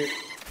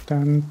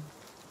Elizabeth'ten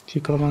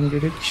yakalamam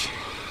gerek.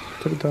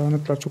 Tabii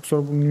dağınıklar çok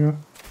zor bulunuyor.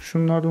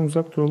 Şunlardan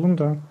uzak duralım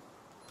da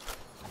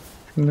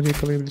şunları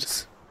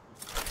yakalayabiliriz.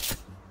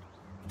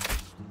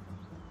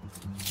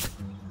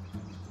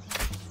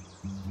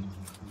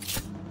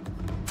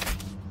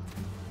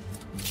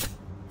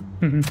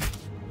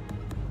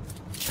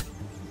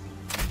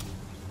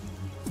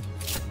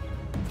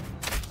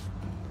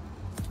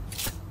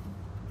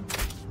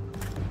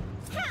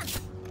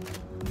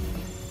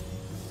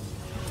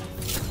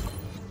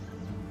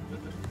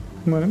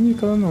 Umarım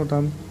yakalan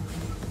oradan.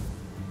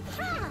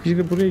 Bir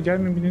de buraya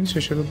gelmemelerini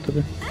şaşırdım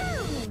tabi.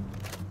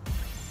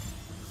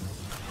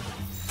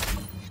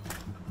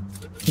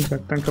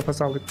 Uzaktan kafa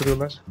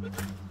saldırıyorlar.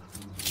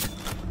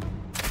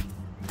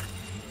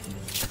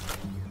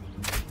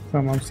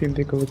 Tamam, seni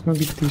de yakaladık mı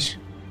bitti iş.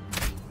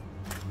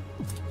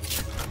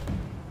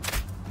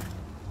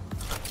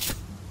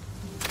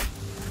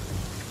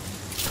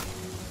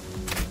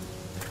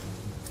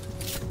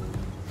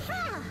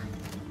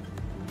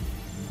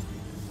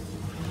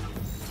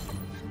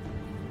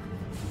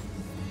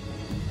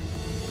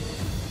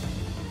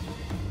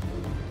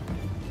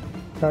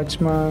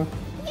 Kaçma.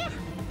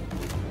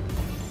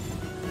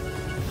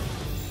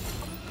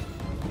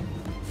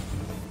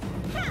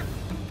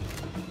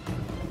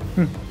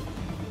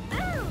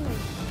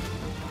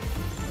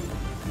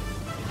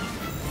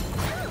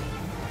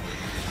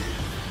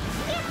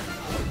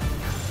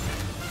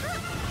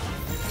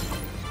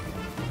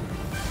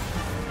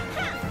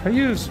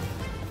 Hayır.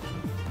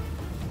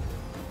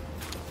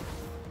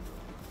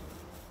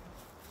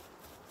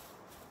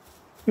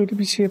 Öyle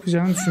bir şey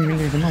yapacağını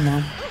düşünmeliydim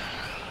ama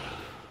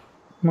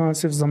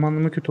maalesef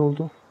zamanlama kötü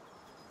oldu.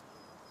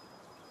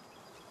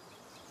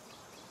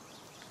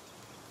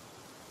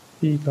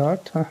 İyi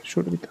kart. Hah,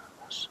 şurada bir tane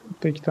var.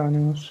 Burada 2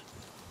 tane var.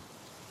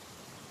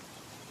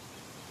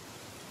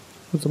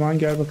 O zaman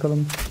gel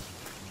bakalım.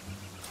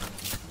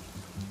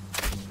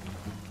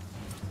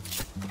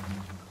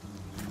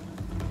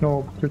 No,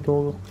 bu kötü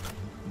oldu.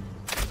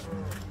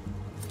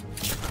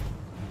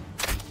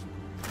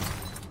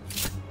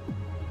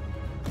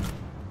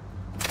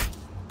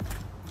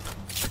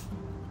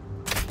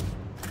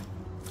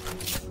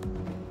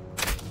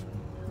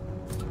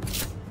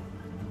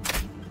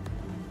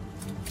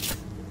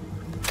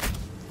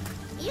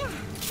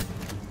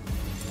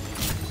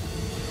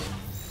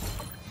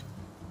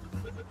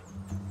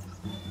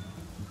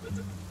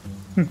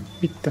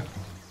 Bitti.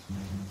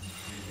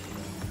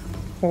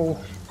 Oh,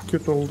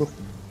 kötü oldu.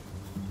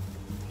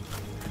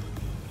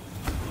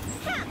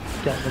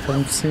 Gel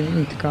bakalım, senin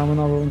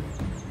intikamını alalım.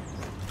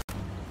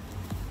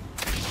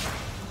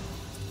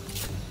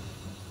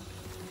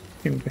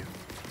 Şimdi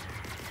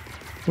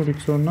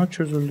buradaki sorunlar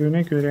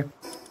çözüldüğüne göre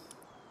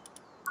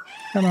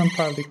hemen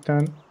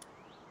Pardik'ten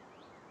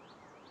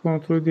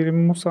kontrol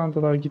edelim.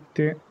 Musandalar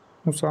gitti.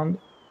 Musand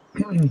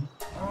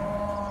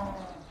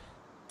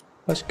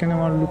başka ne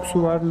var?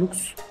 Lux'u var.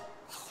 Lux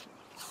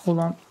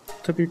olan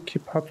tabii ki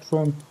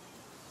patron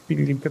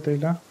bildiğim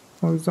kadarıyla.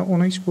 O yüzden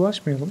ona hiç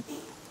bulaşmayalım.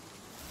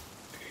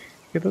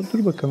 Ya da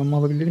dur bakalım,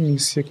 alabilir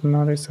miyiz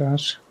yakınlardaysa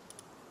eğer.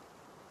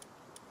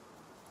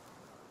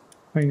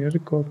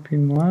 Hayır,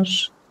 Golpin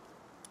var.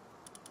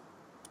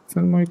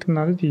 Sanırım o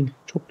yakınlarda değil.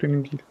 Çok da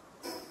önemli değil.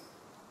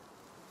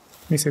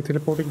 Neyse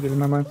teleporta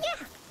gidelim hemen.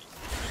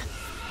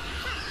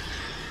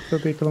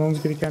 Burada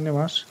yakalamamız gereken ne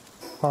var?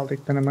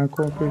 Palworld'den hemen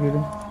kontrol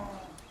edelim.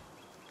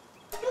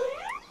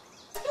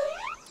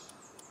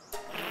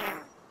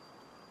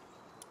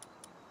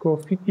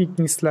 Gothic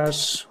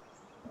Ignisler.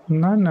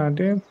 Bunlar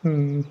nerede?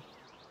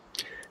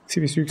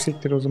 Seviyesi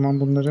yüksektir o zaman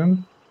bunların.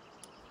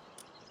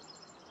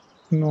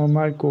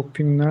 Normal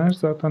Gopinler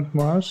zaten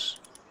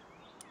var.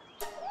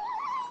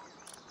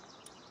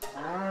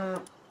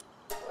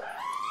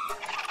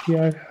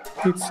 Diğer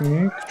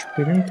hepsini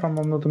küçüklerin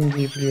tamamladım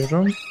diye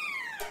biliyorum.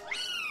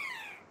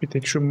 Bir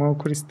tek şu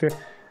Maukuris'te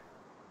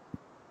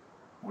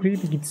oraya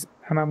bir git.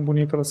 Hemen bunu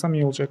yakalasam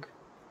iyi olacak.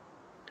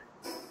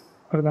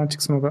 Aradan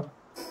çıksın o da.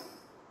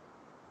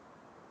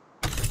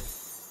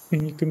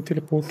 En yakın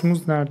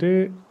teleportumuz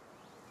nerede?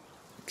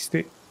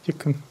 İşte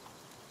yakın.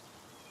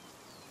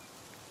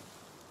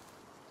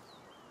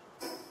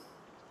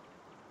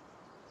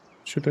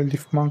 Şurada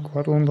Leaf Monk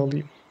var. Onu da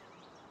alayım.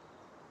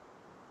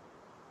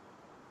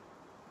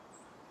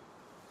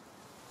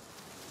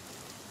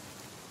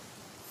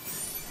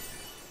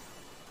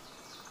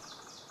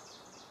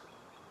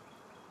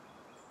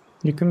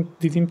 Yakın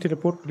dediğim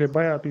teleport bile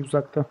bayağı bir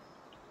uzakta.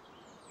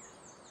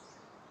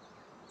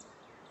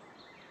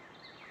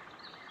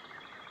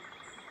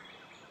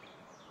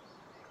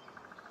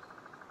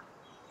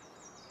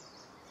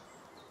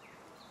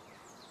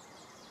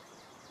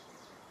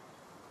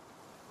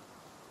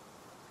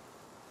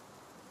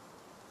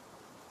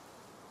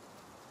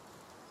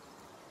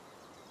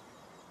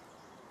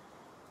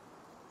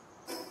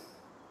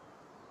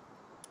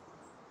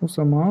 O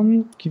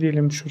zaman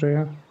gidelim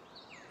şuraya.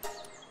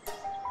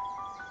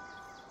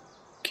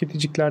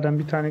 Kediciklerden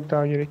bir tane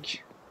daha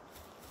gerek.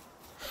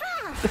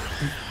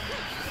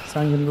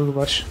 Sen yanında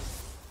dolaş.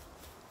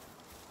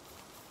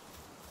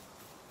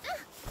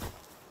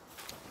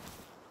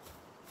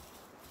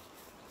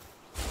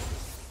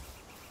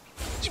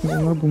 Şimdi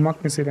onları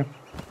bulmak mesele.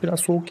 Biraz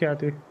soğuk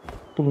yerde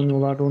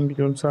bulunuyorlardı, onu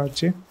biliyorum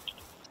sadece.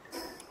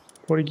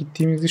 Oraya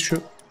gittiğimizde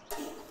şu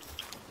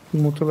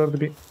yumurtaları da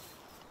bir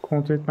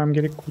kontrol etmem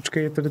gerek.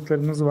 Kuluçkaya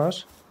yatırdıklarımız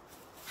var.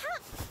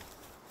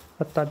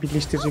 Hatta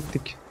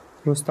birleştirecektik.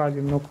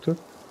 Rostalya'nın noktu.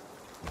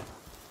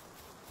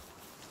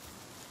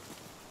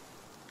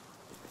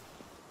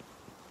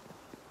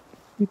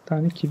 Bir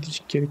tane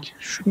kedicik gerek.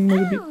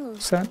 Şunları bir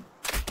sen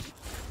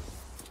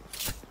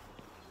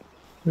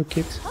yok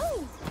et.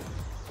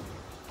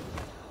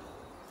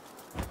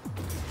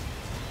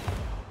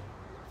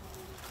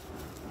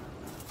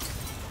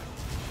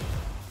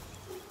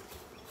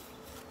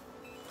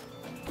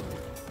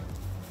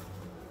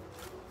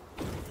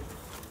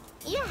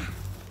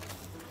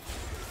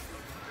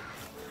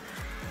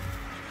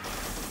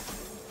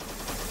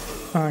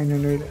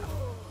 Aynen öyle.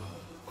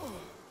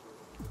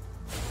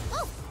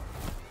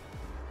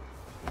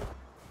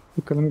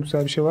 Bakalım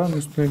güzel bir şey var mı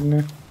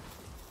üstlerine?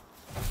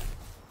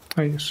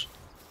 Hayır.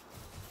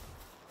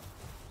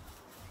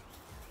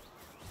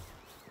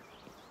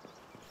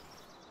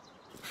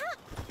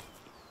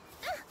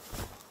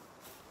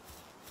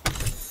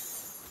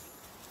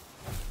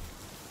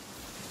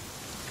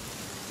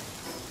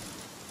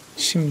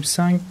 Şimdi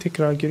sen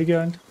tekrar geri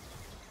gel.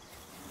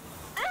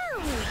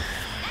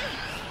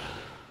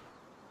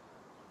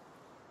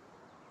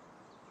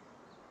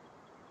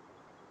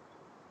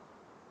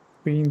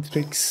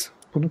 Beyntrix.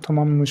 Bunu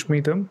tamamlamış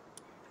mıydım?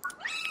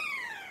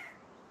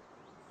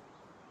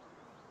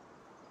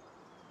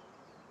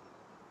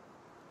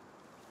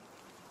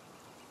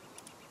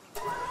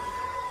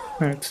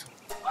 Evet.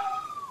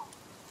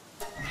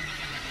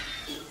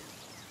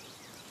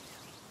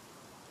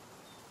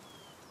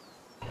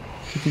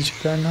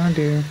 Gidecekler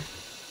nerede?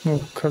 Oh,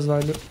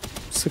 kazayla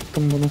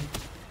sıktım bunu.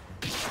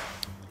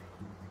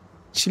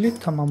 Çile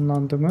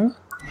tamamlandı mı?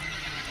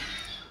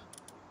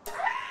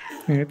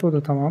 Evet, o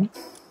da tamam.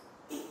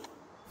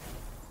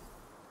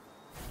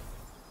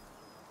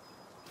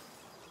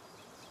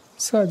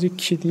 Sadece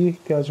kediye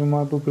ihtiyacım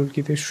var bu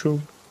bölgede, şu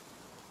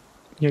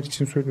yer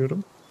için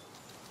söylüyorum.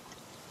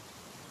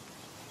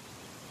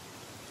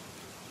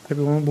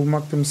 Tabii onu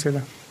bulmak da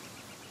mesele.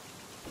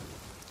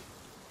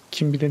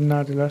 Kim bilir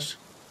neredeler.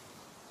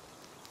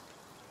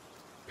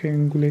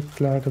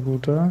 Penguletler de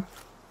burada.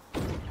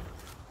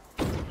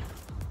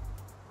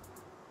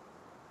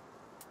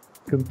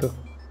 Sıkıntı.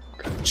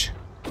 Kaç.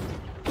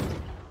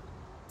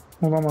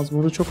 Olamaz.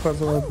 Burada çok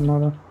fazla var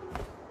bunlardan.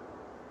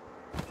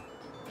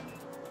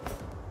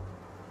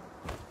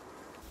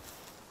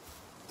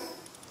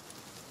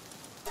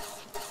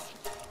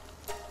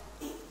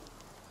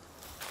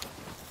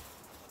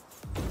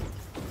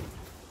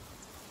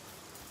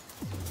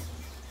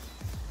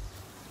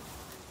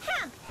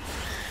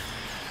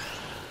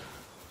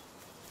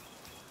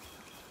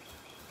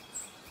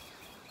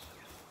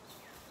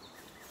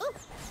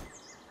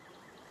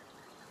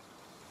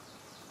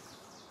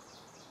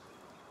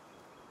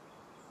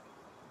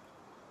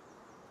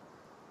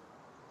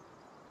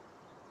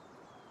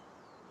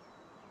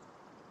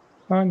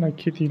 Hala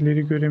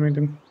kedileri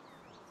göremedim.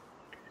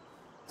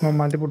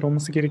 Normalde burada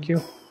olması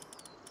gerekiyor.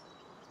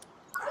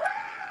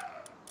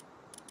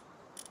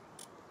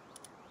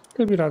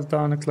 Da biraz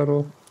dağınıklar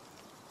o.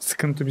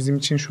 Sıkıntı bizim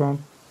için şu an.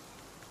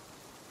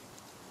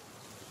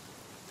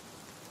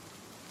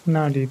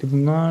 Neredeydi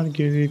bunlar?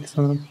 Gerideydi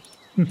sanırım.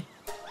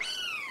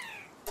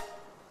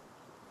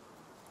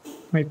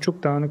 Evet,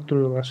 çok dağınık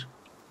duruyorlar.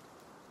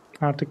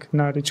 Artık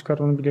nerede çıkar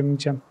onu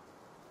bilemeyeceğim.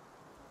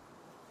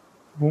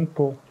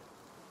 Bumpo.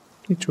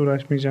 Hiç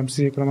uğraşmayacağım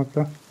sizi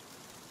yakalamakla.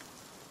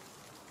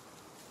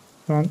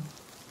 Şu an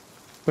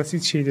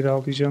basit şeyleri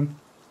alacağım.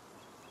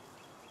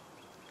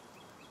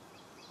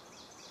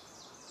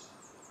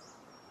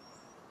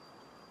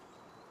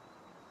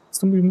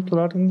 Aslında bu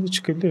yumurtalardan da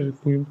çıkabilir.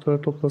 Bu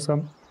yumurtaları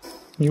toplasam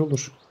iyi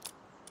olur.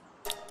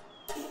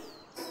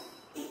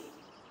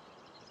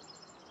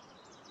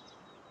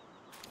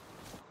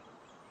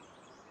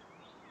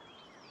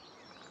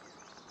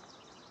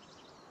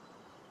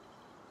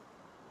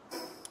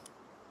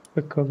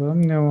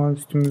 Bakalım ne var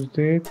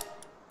üstümüzde.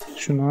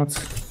 Şunu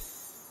at.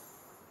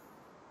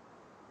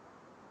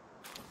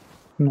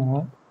 Şunu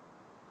al.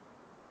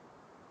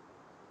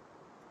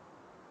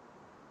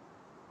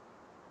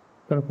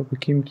 Tarafa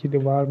bakayım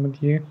kedi var mı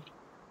diye.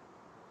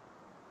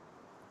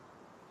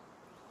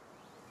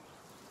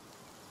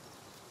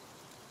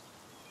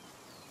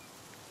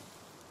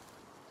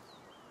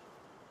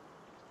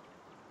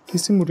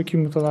 Kesin buradaki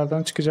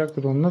yumurtalardan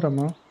çıkacaktır onlar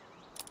ama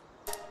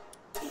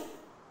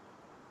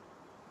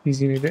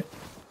biz yine de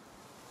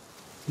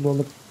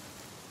bulalım.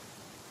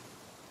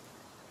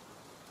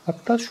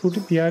 Hatta şurada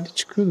bir yerde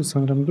çıkıyordu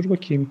sanırım. Dur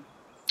bakayım.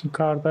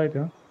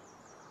 Yukarıdaydı.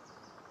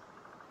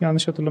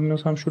 Yanlış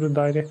hatırlamıyorsam şurada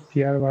daire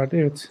bir yer vardı.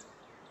 Evet.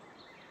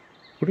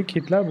 Burada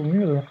kediler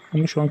bulunuyor da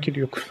ama şu an kedi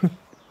yok.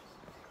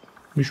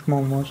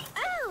 Düşman var.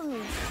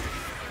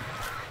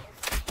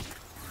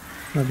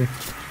 Hadi.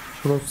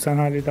 Burası sen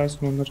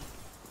halledersin onları.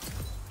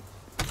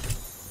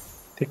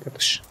 Tek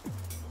atış.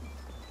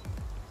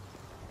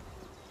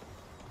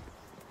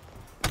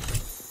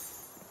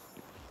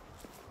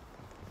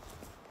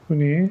 Bu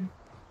ne?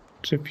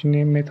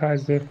 Rapini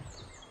metalde.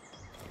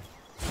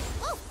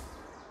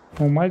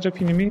 Normal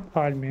rapini mi?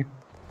 Pal mi?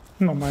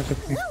 Normal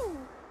rapini.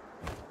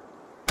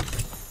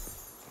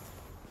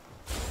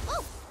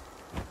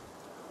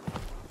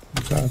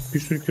 Güzel. Bir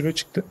sürü kilo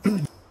çıktı.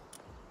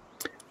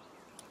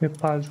 Ve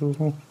pal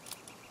ruhu.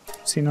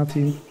 Seni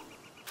atayım.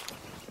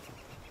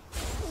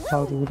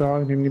 Pal ruhu daha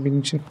önemli benim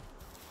için.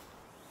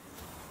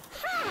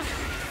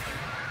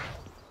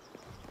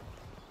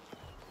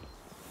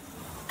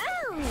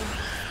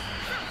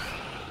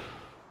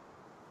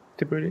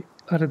 İşte böyle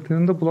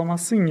aradığında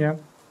bulamazsın ya.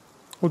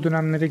 O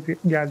dönemlere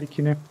geldik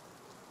yine.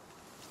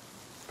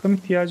 Tam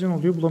ihtiyacın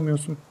oluyor,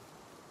 bulamıyorsun.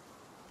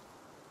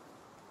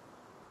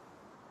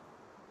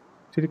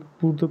 Üstelik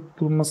burada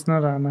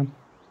bulunmasına rağmen.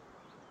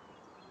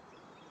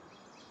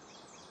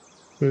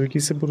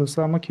 Bölgesi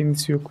burası ama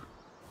kendisi yok.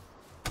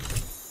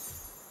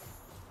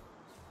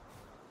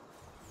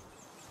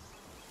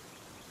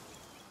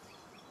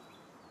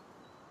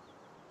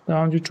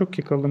 Daha önce çok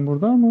yakaladım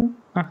burada ama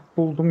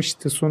buldum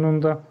işte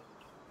sonunda.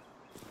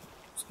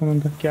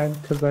 Sonunda gel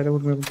kazayla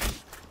vurmayalım.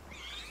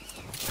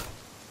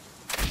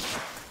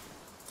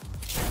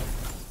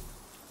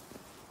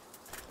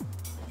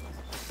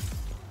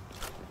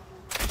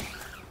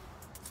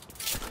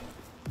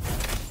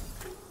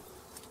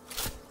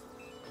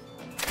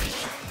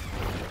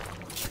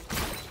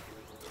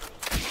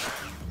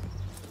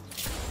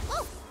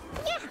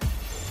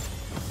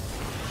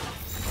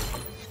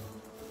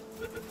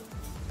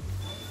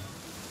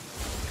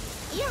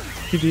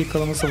 Bir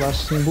yakalaması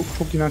var. Şimdi bu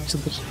çok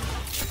inatçıdır.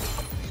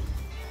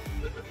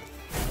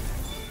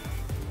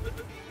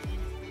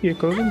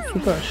 Yakaladım,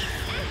 süper.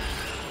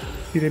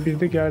 Birebir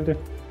de geldi.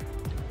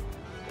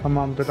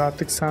 Tamamdır,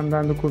 artık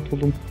senden de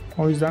kurtuldum.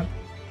 O yüzden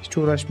hiç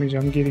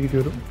uğraşmayacağım. Geri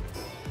gidiyorum.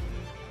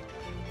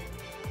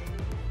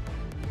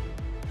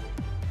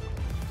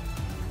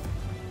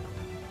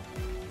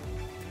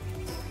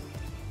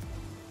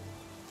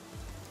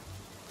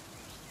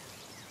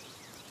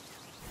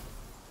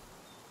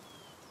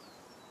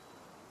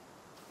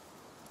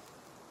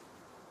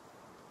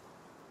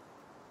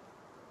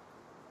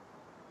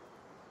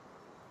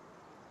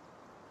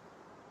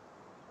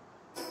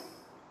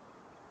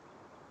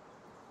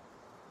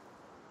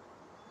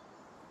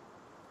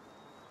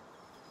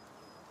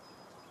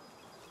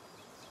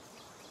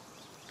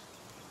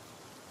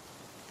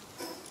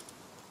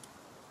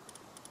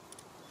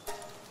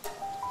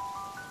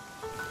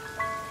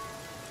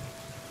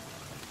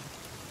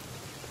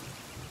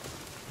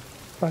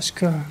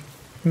 Başka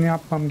ne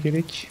yapmam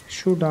gerek?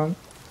 Şuradan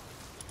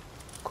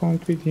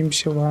kontrol edeyim bir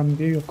şey var mı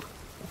diye. Yok.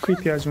 Oku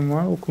ihtiyacım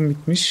var. Okum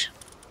bitmiş.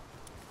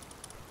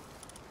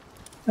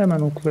 Hemen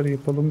okları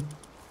yapalım.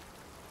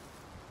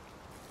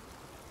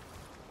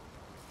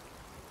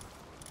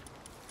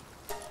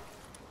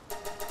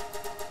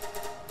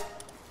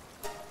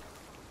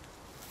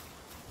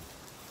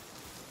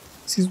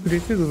 Siz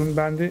üretle durun.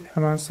 Ben de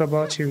hemen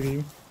sabaha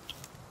çevireyim.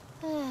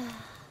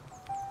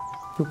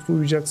 Yoksa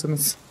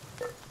uyuyacaksınız.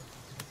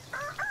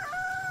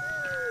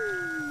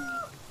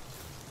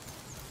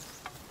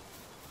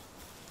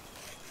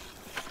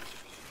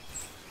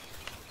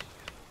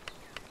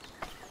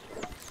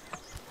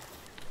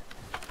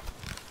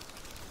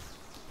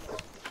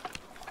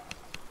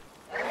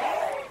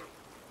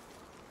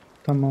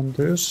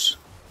 Tamamdır.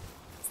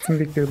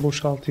 Üstündekileri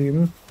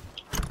boşaltayım.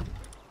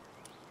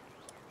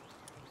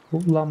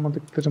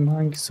 Kullanmadıklarım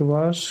hangisi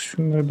var?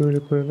 Şunları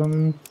böyle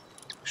koyalım.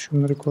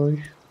 Şunları koy.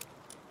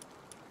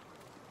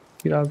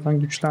 Birazdan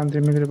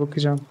güçlendirmelere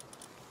bakacağım.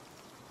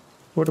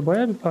 Bu arada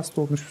bayağı bir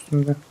pasta olmuş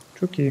üstünde.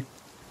 Çok iyi.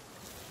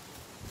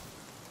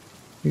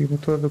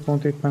 Motoru da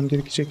kontrol etmem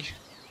gerekecek.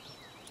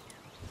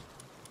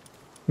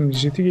 Şimdi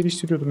jeti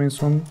geliştiriyordum en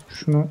son.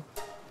 Şunu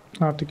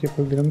artık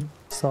yapabilirim.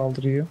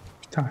 Saldırıyı.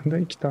 Bir tane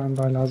de 2 tane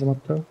daha lazım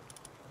hatta.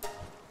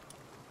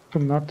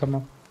 Bunlar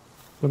tamam.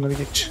 Bunları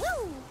geç.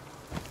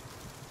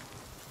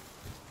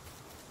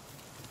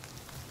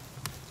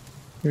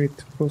 Evet.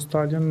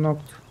 Postalyon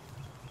nokta.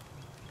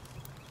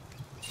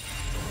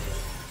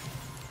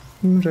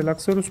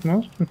 Relaxarus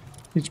mu?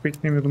 Hiç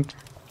beklemiyordum.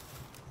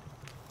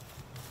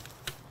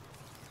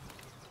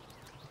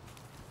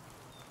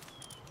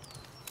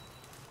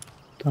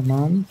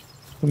 Tamam.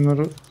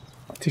 Bunları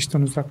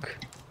ateşten uzak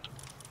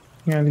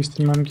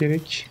yerleştirmem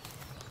gerek.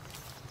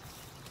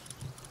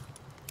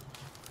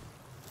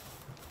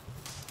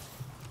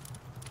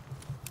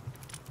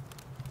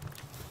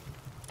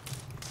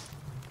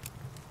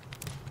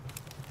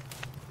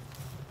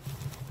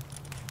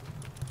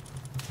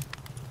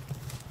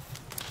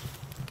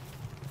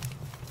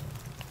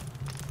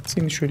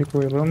 Seni şöyle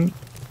koyalım.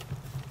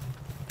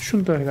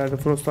 Şunu da herhalde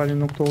Frostalya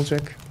nokta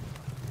olacak.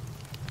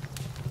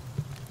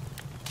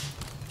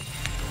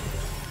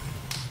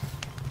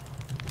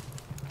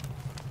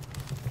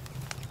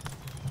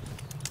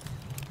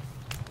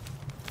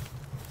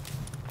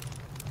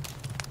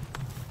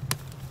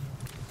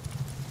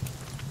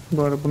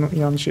 Bu arada bunu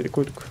yanlış yere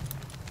koyduk.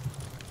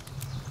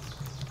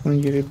 Bunun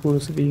yeri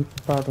burası değil.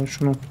 Pardon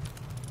şunu.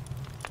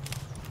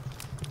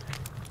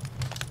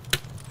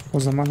 O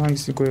zaman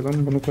hangisini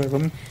koyalım? Bunu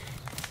koyalım.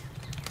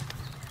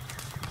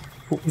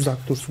 Bu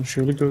uzak dursun.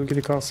 Şöyle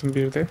gölgeli kalsın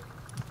bir de.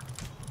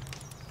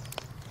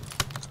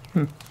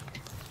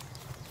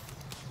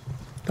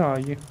 Daha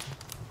iyi.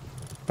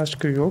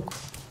 Başka yok.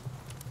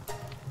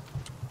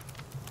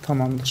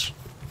 Tamamdır.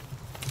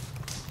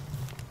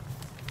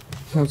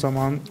 O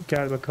zaman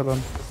gel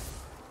bakalım.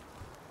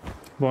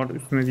 Bu arada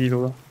üstüne değil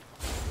o da.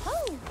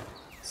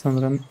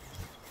 Sanırım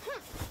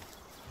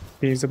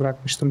base'e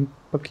bırakmıştım.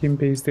 Bakayım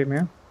base'de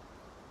mi?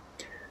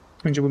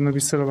 Önce bunları bir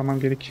sıralamam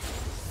gerek.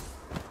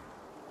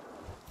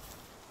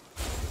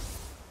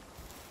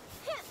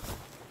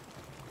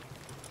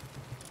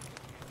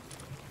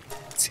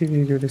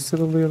 Seriye göre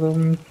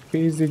sıralayalım.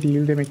 Base'de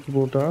değil demek ki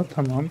burada.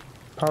 Tamam.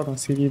 Pardon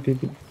seriye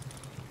değil.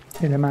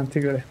 Elemente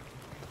göre.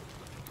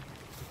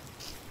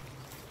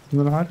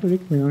 Bunları hala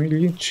üretmiyor.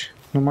 İlginç.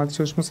 Normalde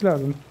çalışması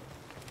lazım.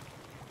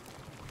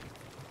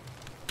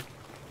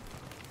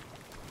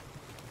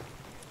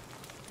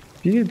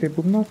 Bir de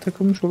bunlar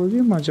takılmış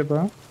olabilir mi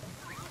acaba?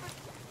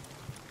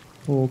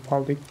 O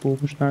paldek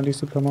boğulmuş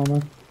neredeyse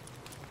tamamen.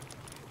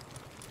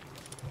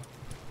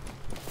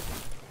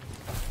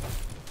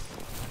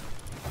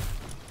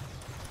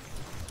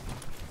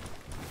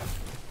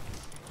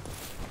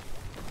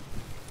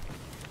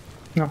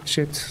 Ah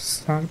shit,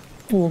 sen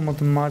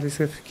olmadın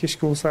maalesef.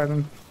 Keşke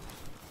olsaydın.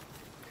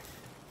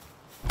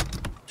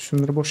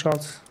 Şunları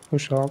boşalt.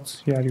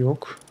 Boşalt. Yer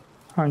yok.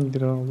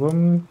 Hangileri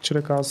alalım?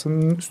 Çırak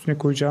alsın. Üstüne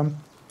koyacağım.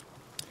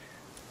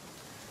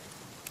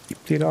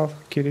 İpleri al.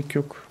 Gerek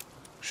yok.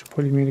 Şu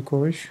polimeri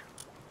koy.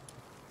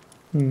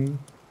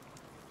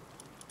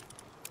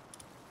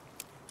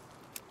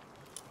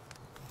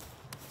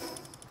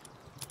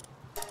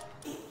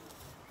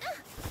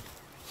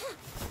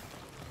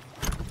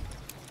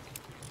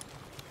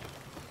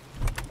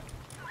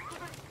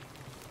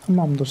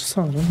 Tamamdır.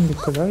 Sanırım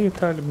bu kadar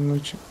yeterli bunun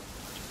için.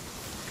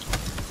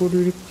 Burada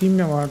ürettiğim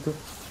ne vardı?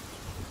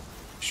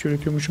 Bir şey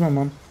üretiyormuşum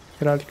ama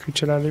herhalde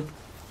külçelerle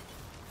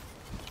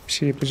bir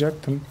şey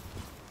yapacaktım.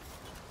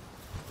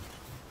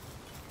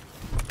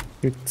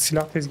 Evet,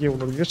 silah tezgahı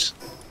olabilir.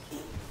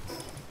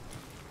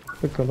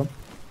 Bakalım.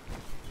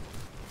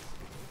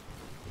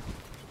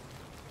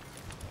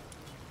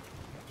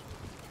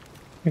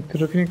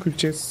 Evet, rafine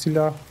külçesi,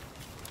 silah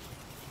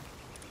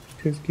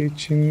tezgah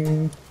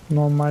için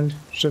normal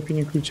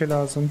rafine külçe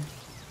lazım.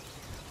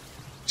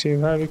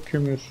 Cevher ve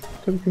kömür.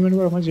 Tabii kömür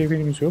var ama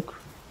cevherimiz yok.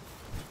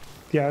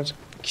 Diğer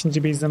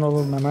ikinci base'den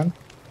alalım hemen.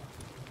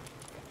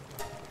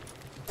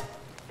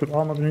 Dur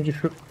almadan önce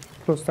şu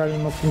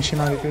Frostalyon noktanın işini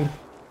halledelim.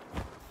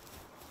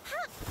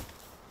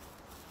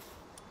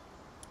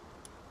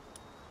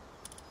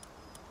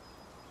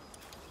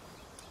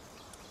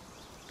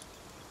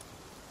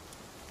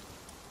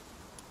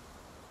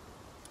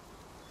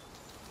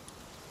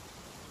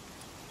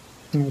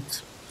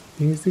 Evet.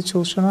 Denizde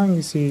çalışan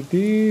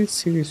hangisiydi?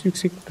 Seviyesi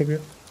yüksek tabii.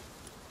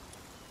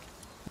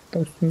 Hatta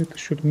üstünde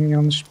taşıyordum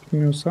yanlış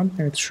bilmiyorsam.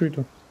 Evet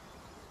şuydu.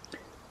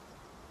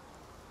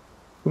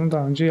 Bunu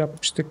daha önce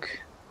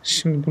yapmıştık.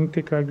 Şimdi bunu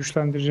tekrar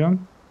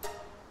güçlendireceğim.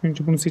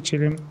 Önce bunu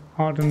seçelim.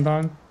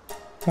 Ardından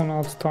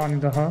 16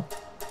 tane daha.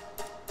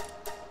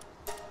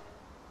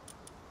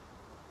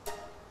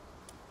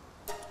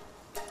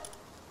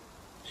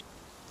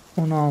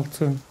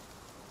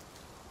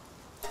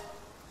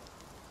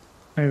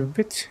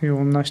 Evet,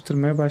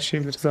 yoğunlaştırmaya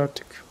başlayabiliriz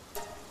artık.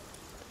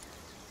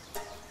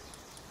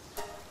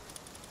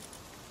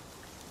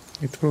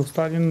 Evet,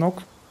 Frostalion'un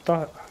nok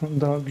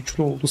daha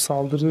güçlü oldu.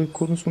 Saldırı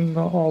konusunda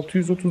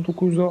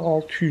 639'a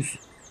 600.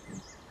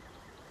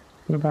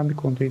 Bunu ben bir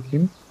kontrol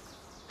edeyim.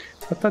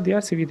 Hatta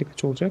diğer seviyede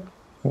kaç olacak?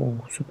 Oo,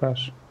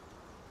 süper.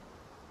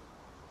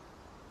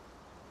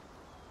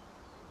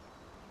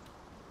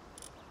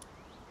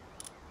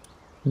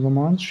 O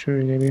zaman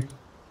şöyle bir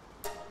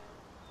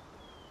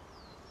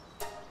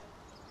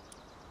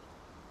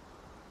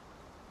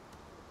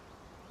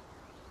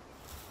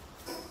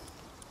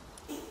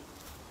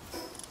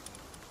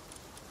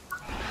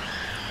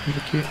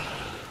buradaki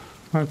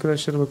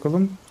arkadaşlara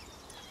bakalım.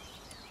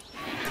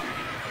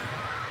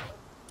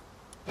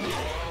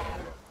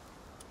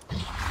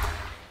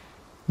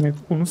 Evet,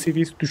 onun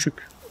seviyesi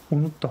düşük.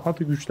 Onu daha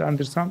da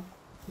güçlendirsem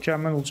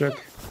mükemmel olacak.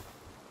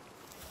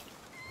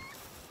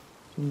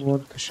 Bu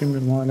arada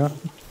taşıyamıyorum hala.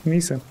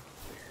 Neyse.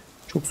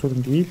 Çok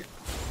sorun değil.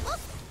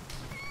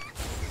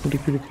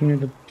 Buradaki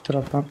üretimleri de bir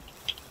taraftan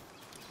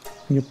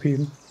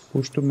yapayım.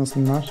 Boş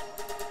durmasınlar.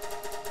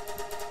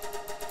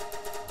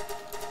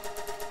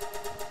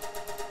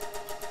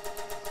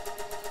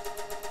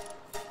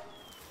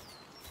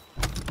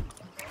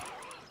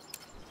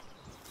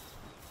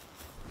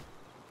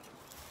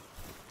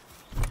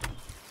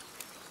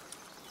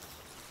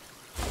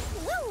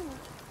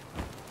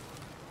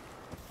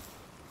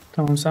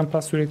 Tamam, sen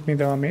pas üretmeye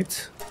devam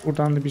et.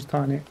 Buradan da bir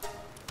tane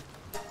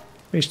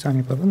 5 tane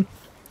yapalım.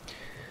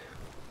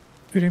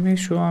 Üremeye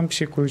şu an bir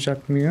şey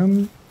koyacak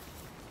mıyım?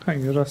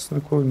 Hayır,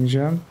 aslında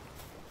koymayacağım.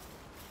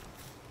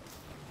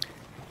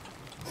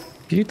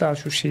 Bir daha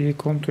şu şeyi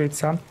kontrol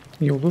etsem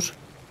iyi olur.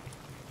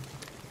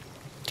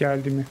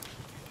 Geldi mi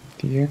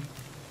diye.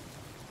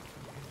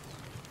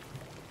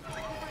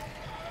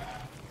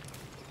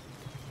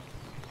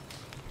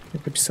 Ya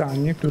da bir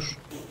saniye dur.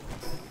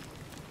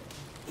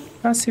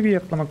 Ben seviye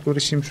atlamakla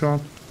uğraşayım şu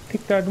an.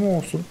 Tek derdim o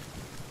olsun.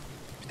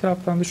 Bir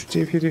taraftan da şu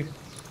cevheri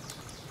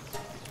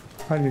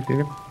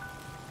halledelim.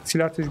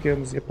 Silah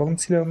tezgahımızı yapalım.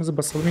 Silahımızı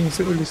basalım. En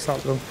iyisi öyle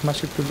saldıralım.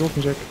 Başka türlü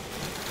olmayacak.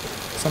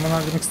 Zaman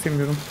harcamak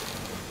istemiyorum.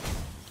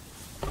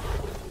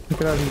 Ne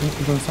kadar bilgimi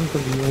kullansam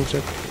tabii iyi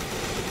olacak.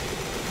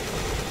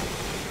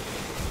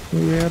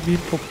 Buraya bir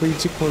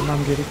toplayıcı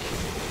koymam gerek.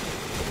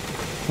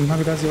 Bunlar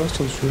biraz yavaş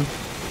çalışıyor.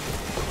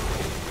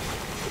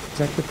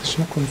 Özellikle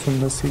taşıma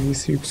konusunda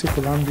seviyesi yüksek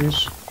olan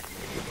bir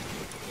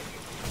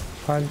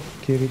hal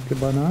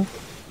gerekli bana.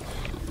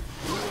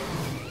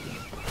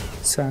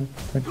 Sen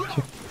tabii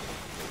ki.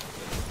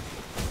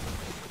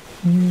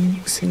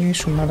 Seni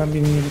şunlardan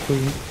birinin yerine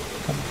koyayım.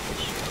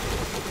 Tamamdır.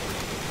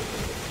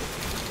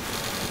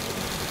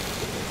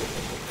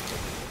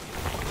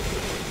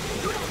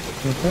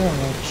 Yeter.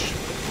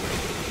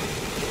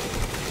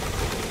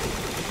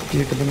 Bir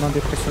de bundan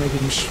depresyona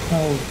girmiş.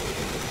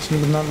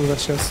 Şimdi bunlarla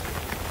uğraşacağız.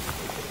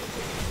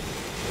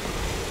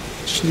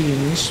 Aşırı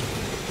yemiş.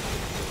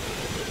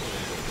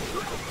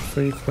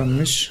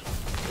 Zayıflamış.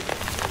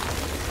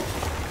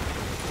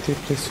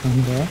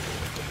 Depresyonda.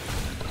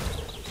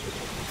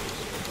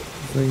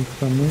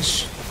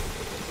 Zayıflamış.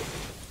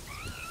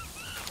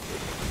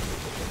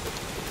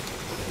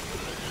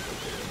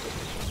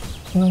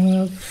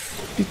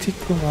 Bir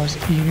tek bu var.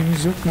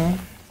 İğnemiz yok mu?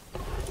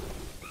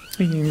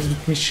 İğnemiz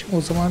bitmiş.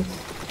 O zaman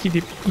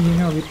gidip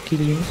iğne alıp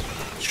geleyim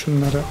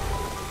şunlara.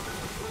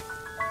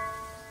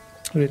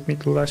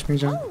 Üretmekle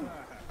uğraşmayacağım.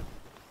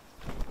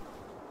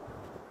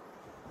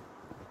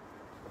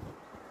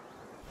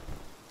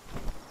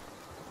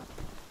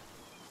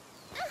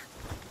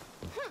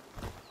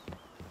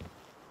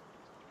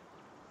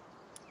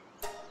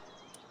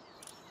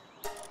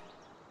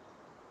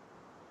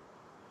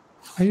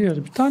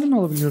 Hayır, bir tane mi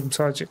alabiliyorum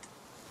sadece?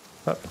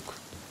 Yok.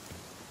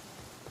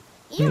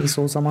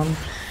 Neyse, o zaman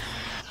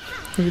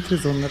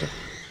üretiriz onları.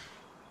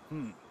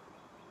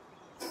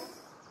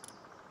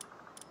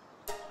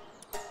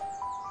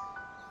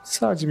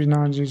 Sadece birini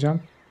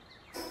harcayacağım.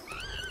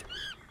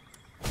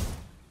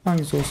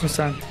 Hangisi olsun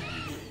sen?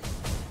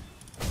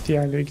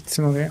 Diğerleri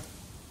gitsin oraya.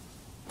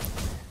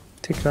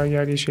 Tekrar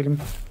yerleşelim.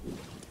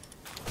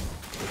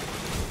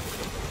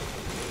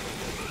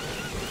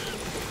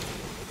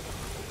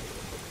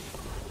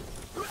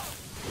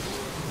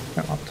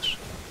 Tamamdır.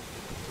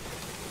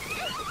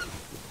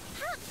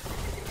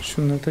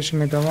 Şunları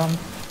taşımaya devam.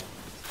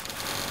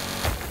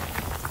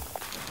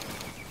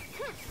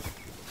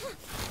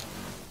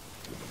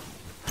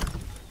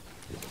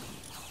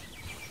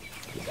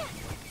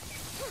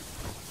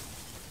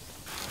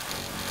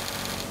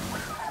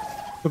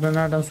 Burada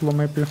nereden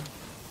sulama yapıyor?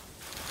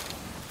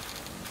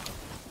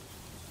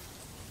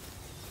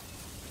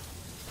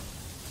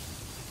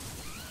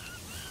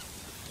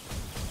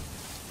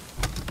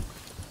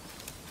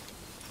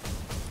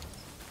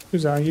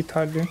 Güzel,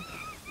 yeterli.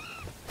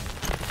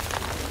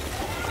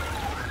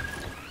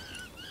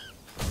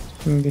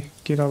 Şimdi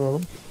geri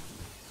alalım.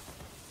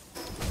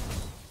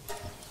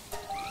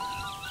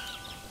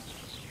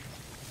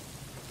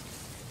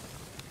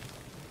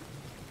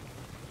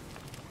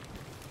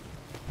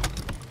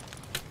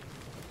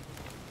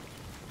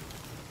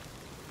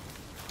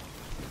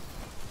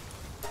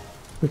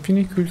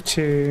 Rafine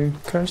külçe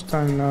kaç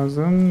tane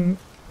lazım?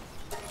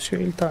 Şu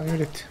 50 tane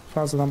üret.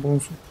 Fazladan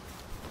bulunsun.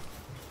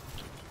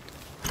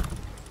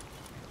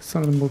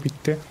 Sanırım bu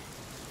bitti.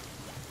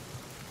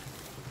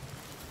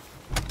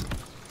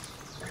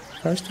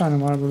 Kaç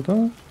tane var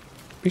burada?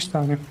 5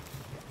 tane.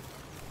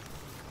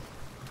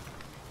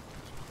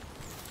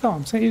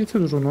 Tamam, sen erite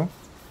dur onu.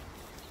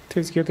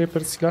 Tezgahda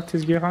yaparız. Silah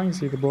tezgahı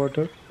hangisiydi bu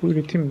arada? Bu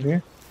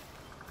üretimdi.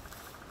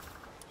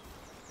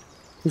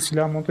 Bu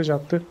silah montaj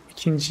attı.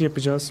 İkinci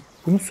yapacağız.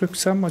 Bunu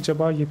söksem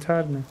acaba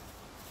yeter mi?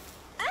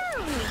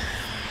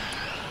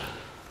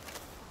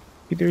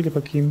 Bir de öyle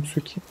bakayım.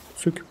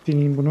 Söküp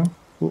deneyeyim bunu.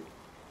 Bu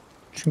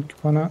çünkü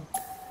bana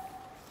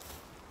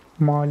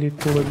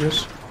maliyetli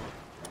olabilir.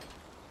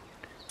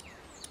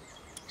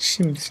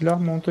 Şimdi silah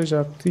montaj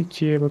attı.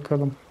 2'ye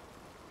bakalım.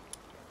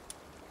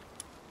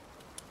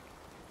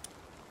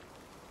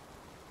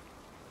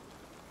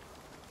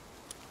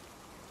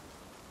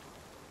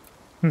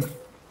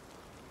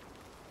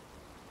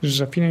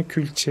 Rafine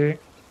külçe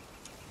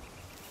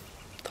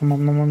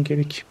tamamlamam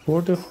gerek. Bu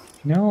arada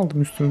ne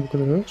aldım üstüne bu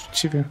kadar?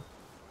 Çivi.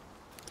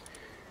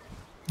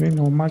 Ve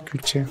normal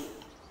külçe.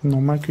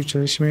 Normal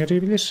külçeler işime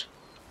yarayabilir.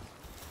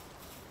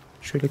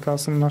 Şöyle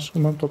kalsınlar.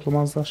 Umarım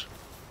toplamazlar.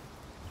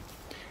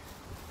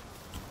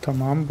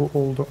 Tamam, bu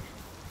oldu.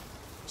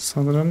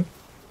 Sanırım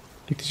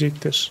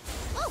bitecektir.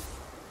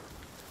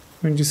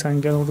 Önce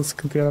sen gel, orada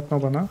sıkıntı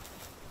yaratma bana.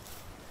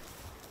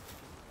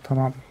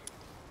 Tamam.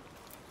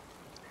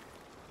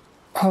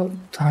 Al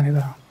bir tane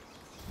daha.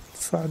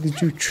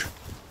 Sadece 3.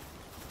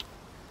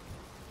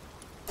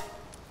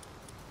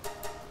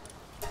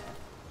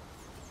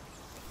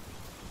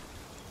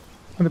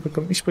 Hadi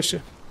bakalım, iş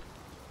başı.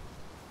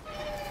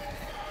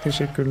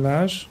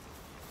 Teşekkürler.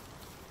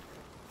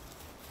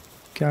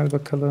 Gel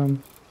bakalım.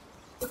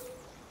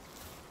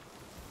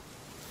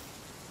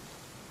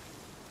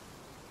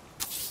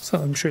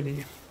 Sanırım şöyle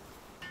iyi.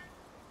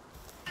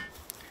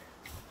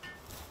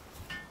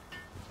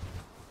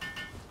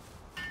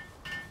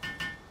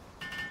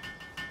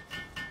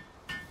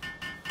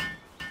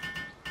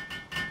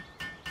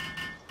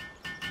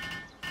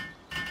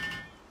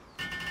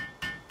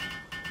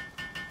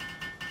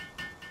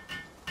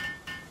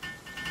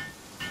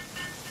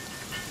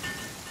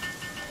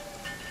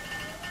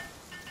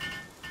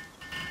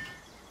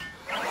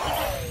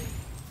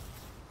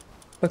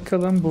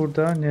 Bakalım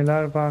burada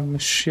neler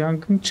varmış.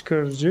 Yangın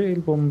çıkarıcı,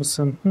 el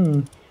bombası.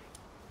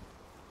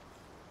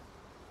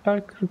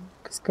 Her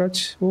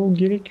kıskaç. O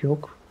gerek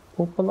yok.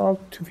 Pompalı alt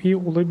tüfeği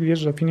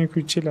olabilir. Rafine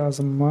külçe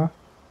lazım mı?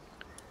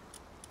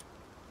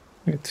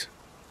 Evet.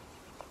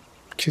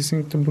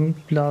 Kesinlikle bunu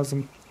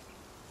lazım.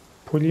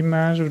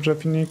 Polimer,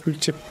 rafine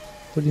külçe,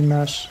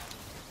 polimer.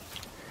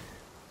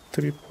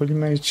 Tabii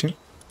polimer için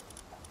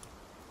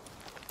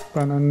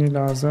bana ne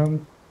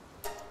lazım?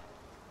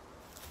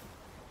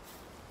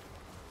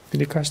 Bir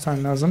de kaç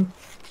tane lazım?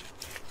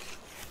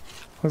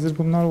 Hazır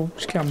bunlar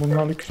olmuşken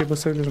bunlarla küre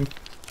basabilirim.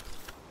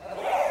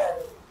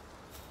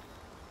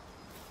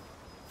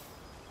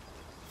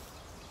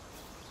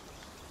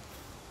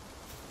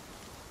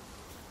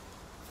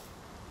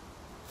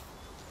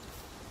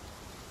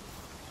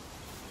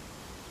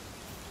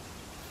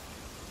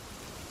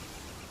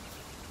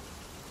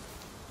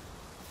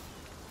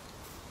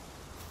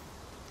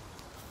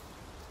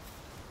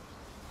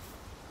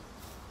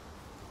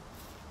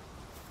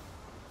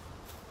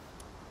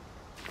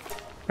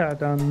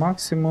 Gigadan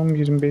maksimum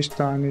 25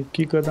 tane.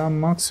 Gigadan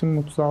maksimum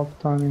 36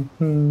 tane.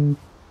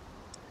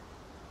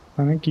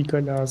 Bana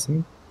giga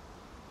lazım.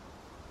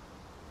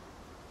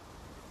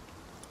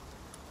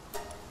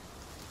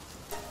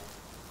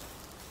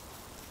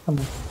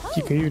 Tamam.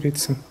 Giga'yı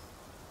üretsin.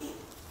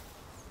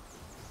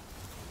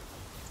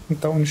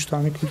 Hatta 13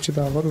 tane külçe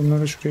daha var.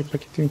 Onları şuraya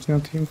paketin içine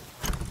atayım.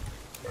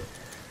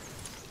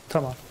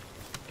 Tamam.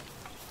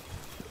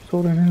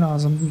 Sonra ne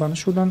lazım? Bana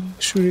şuradan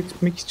şu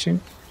üretmek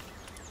için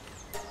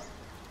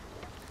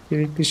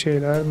gerekli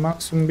şeyler.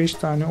 Maksimum 5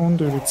 tane 10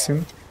 da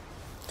üretsin.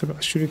 Tabii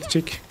aşırı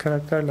üretecek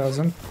karakter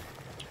lazım.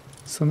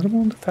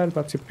 Sanırım onu da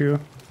Felbat yapıyor.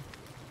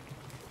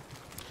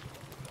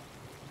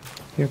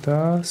 Ya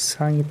da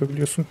sen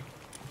yapabiliyorsun.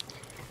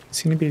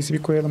 Seni base'e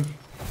bir koyalım.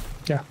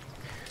 Gel.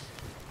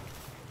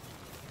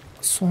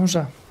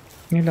 Sonra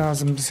ne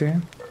lazım bize?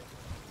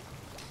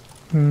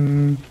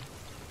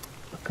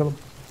 Bakalım.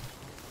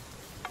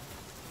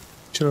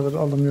 Çıraları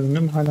alamıyorum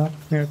değil mi hala?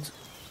 Evet.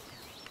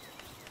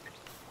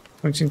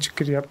 Onun için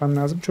çıkır yapmam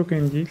lazım. Çok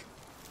önemli değil.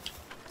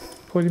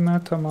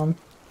 Polimer tamam.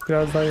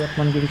 Biraz daha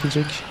yapmam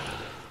gerekecek.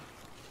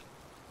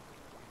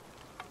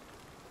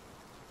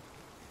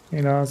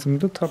 Ne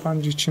lazımdı?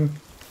 Tabanca için.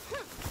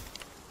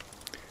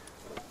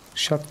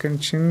 Shotgun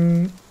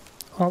için.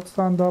 6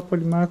 tane daha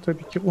polimer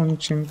tabii ki, onun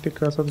için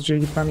tekrar satıcıya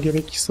gitmem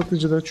gerek.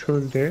 Satıcı da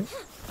çölde.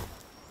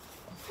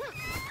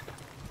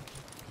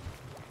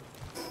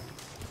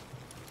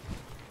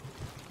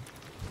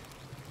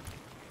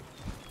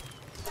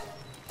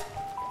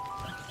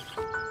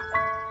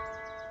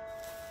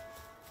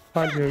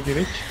 Palworld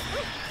gerek.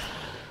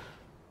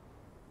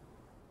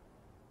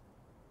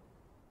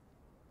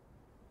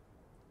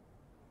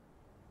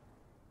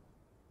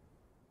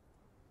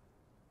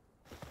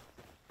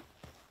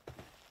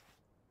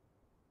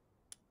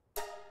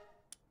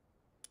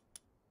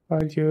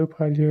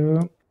 Palya.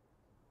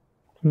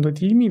 Bunda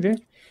değil miydi?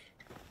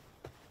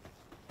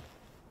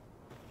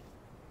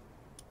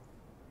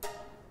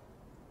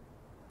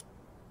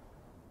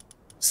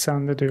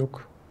 Sende de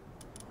yok.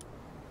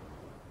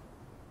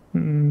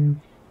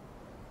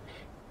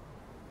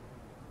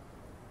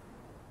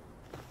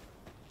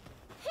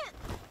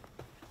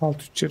 Al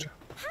tüccarı.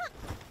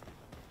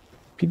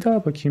 Bir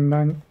daha bakayım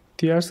ben.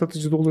 Diğer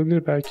satıcı da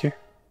olabilir belki.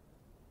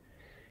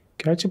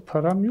 Gerçi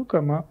param yok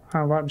ama.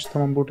 Ha varmış,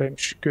 tamam,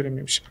 buradaymış.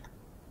 Görememişim.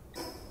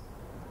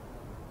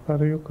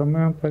 Para yok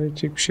ama para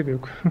edecek bir şey de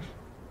yok.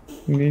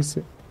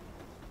 Neyse.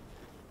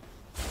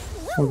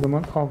 O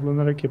zaman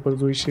avlanarak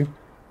yaparız o işi.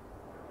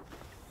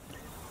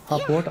 Ha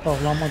bu arada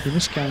avlanma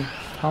demişken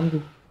tam da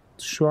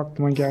şu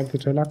aklıma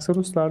geldi.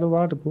 Relaxarus'larda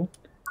vardı bu.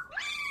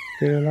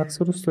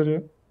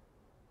 Relaxarus'ları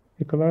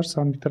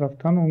yakalarsam bir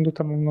taraftan onu da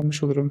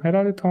tamamlamış olurum.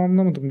 Herhalde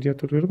tamamlamadım diye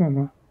hatırlıyorum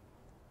ama.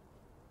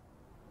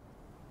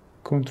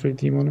 Kontrol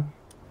edeyim onu.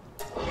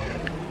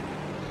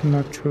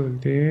 Bunlar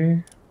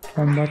çölde.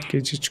 Tombat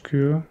gece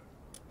çıkıyor.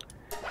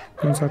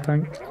 Bunu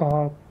zaten...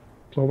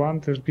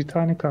 Lovandır. Bir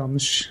tane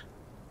kalmış.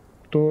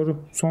 Doğru.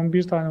 Son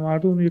bir tane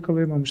vardı, onu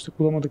yakalayamamıştık.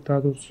 Bulamadık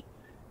daha doğrusu.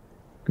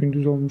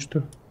 Gündüz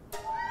olmuştu.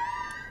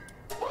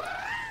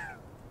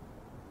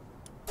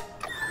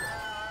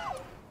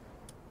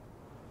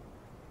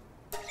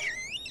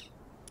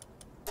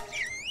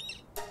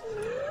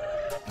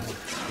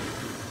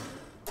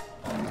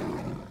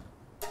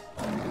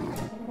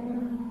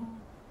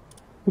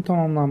 Bu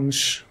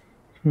tamamlanmış.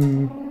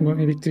 Bunun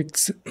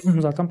elektriklisi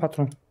zaten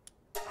patron.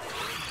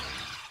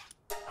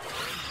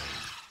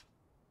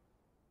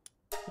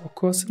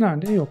 Okuası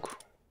nerede? Yok.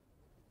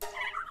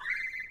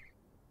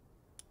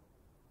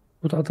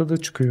 Bu da adada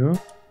çıkıyor.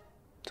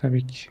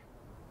 Tabii ki.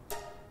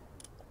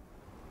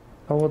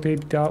 Havada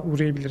bir daha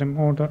uğrayabilirim.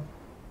 Orada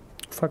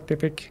ufak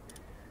tefek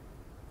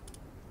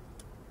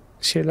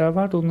şeyler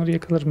var da onları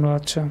yakalarım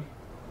rahatça.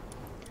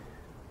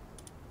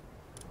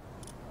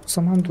 O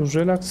zaman dur.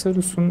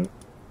 Relaxarus'un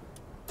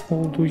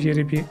olduğu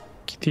yere bir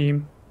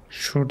gideyim.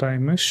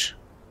 Şuradaymış.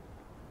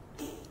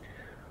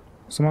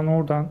 O zaman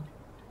oradan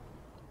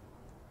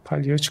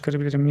palya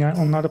çıkarabilirim. Yani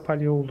onlarda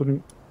palya olduğunu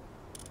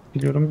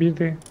biliyorum. Bir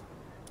de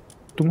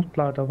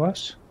dumutlar da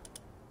var.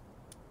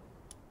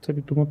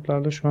 Tabii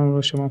dumutlarla şu an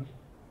uğraşamam.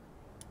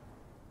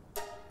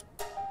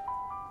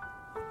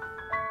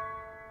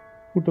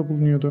 Burada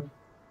bulunuyordu.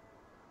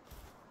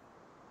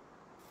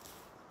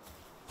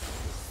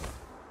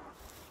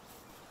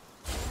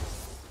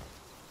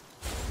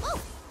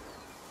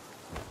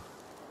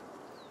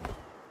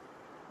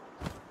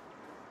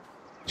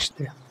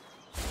 İşte.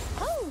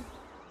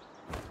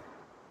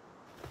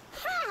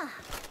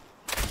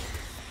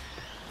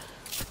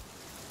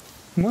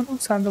 Umarım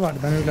sende vardı.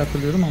 Ben öyle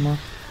hatırlıyorum ama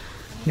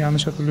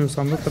yanlış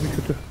hatırlıyorsam da tabii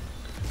kötü.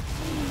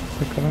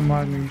 Bakalım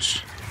var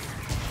mıymış?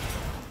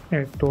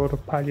 Evet doğru.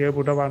 Palya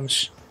burada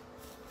varmış.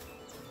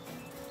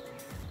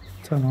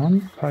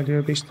 Tamam.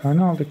 Palya 5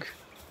 tane aldık.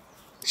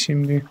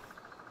 Şimdi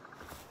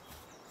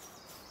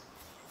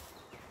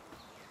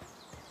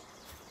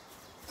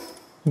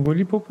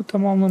Lollipop'u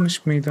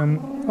tamamlamış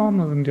mıydım?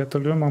 Tamamladım diye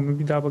hatırlıyorum ama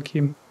bir daha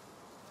bakayım.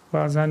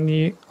 Bazen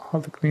neyi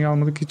aldık neyi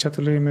almadık hiç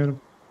hatırlayamıyorum.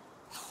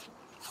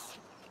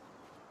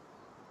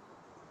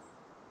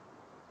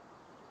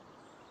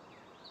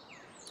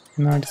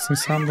 Neredesin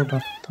sen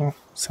burada? Tamam.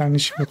 Senin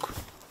işin yok.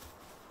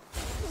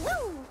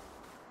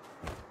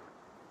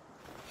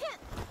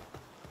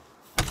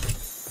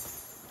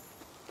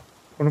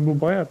 Sonra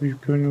bu bayağı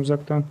büyük görünüyor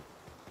uzaktan.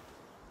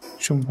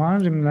 Şu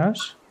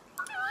vanrimler.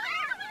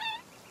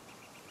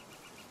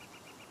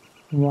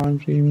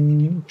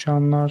 Vanrim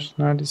uçanlar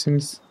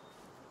neredesiniz?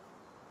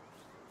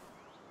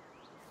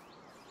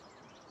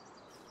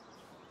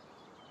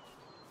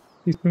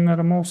 İsmini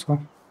arama olsa.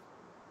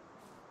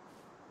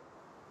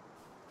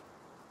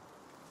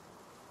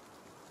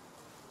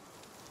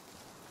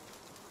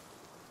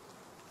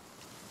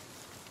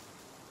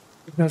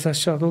 Biraz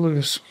aşağıda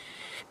olabilir.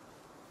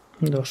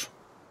 Dur.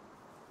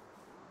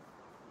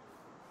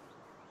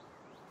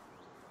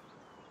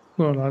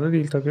 Buralarda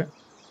değil tabi.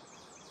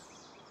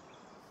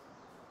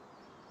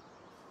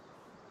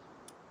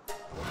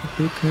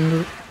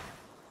 Yakında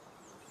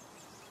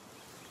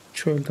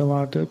çölde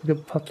vardı. Bir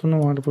de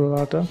patronu vardı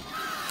buralarda.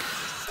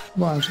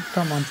 Varcık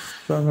tamam.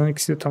 Zaten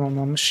ikisi de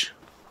tamamlanmış.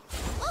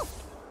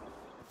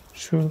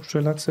 Şu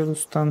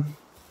Relaxarus'tan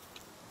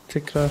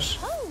tekrar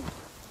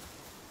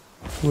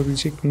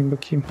bulabilecek miyim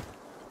bakayım.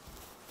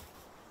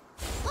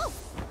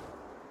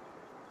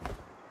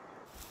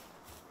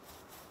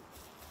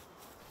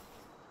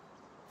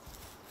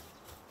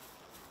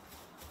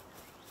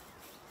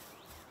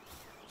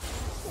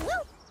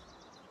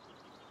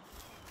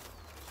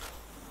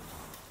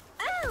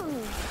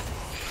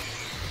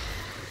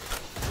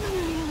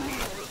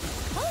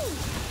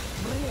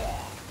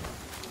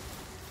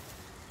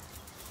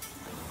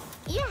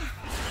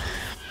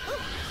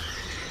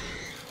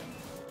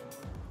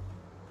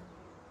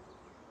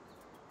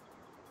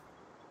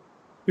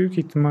 Büyük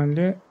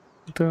ihtimalle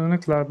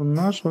dağınıklar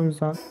bunlar. O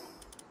yüzden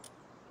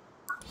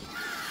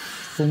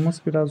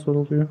bulması biraz zor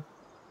oluyor.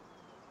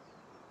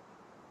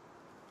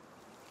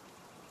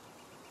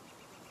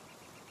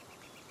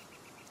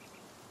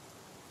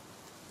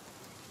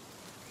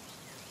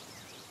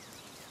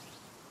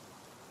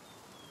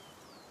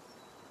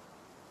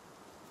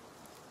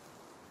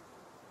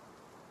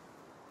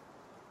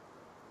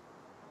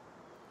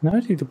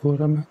 Neredeydi bu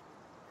ara mı?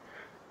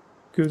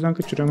 Gözden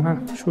kaçırıyorum. Ha,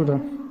 şurada.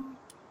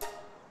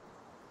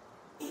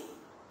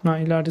 Ha,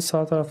 ileride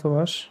sağ tarafta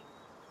var.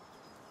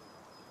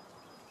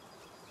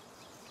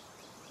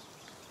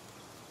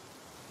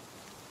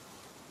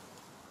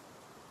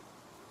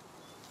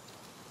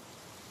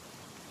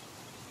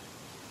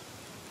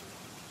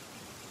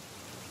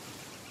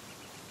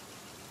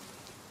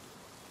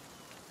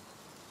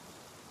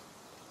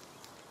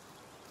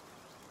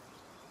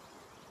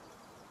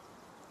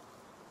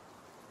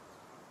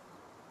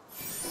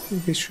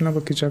 Bir de şuna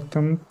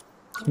bakacaktım.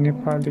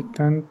 Yine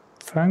Palworld'den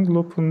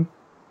Fanglop'un.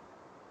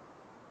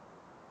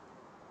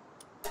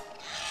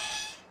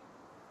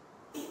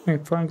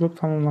 Evet, Fanglop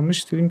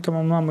tamamlanmış. Dedim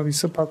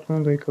tamamlanmadıysa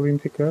patronu da yakalayayım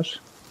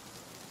tekrar.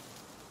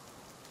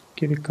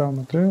 Gerek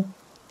kalmadı.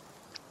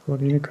 Bu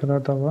arada yeni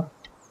karar dava.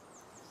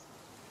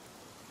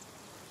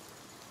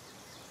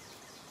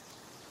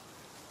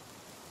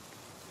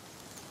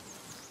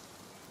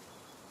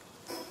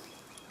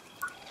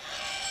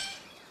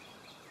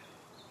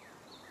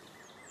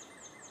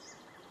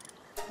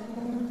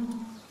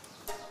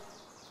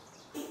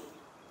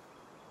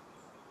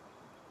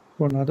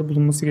 Oralarda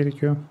bulunması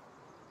gerekiyor.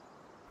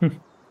 Hı.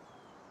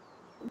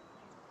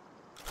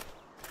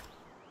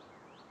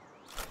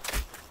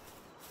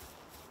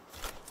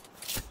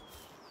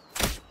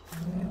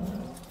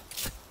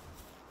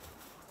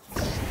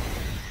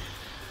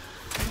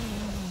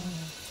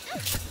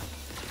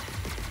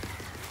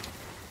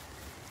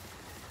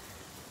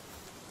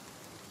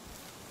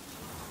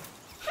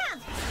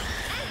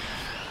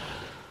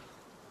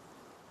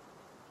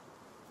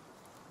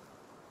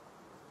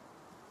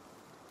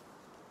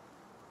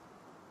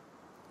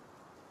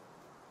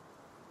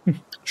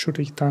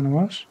 Şurada 2 tane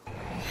var.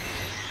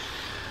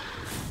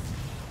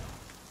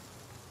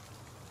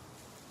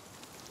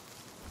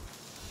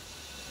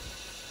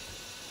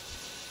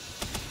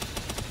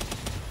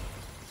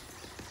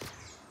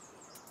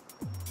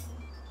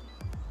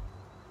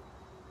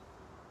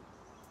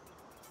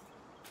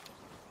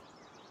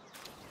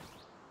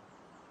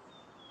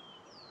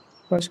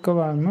 Başka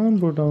var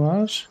mı? Burada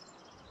var.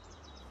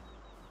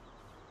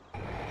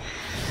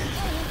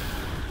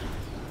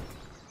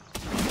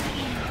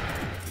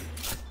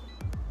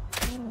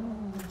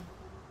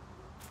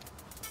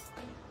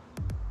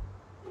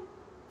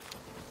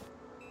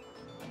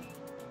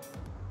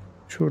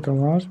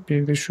 Şurada var.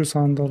 Bir de şu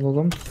sandığı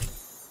alalım.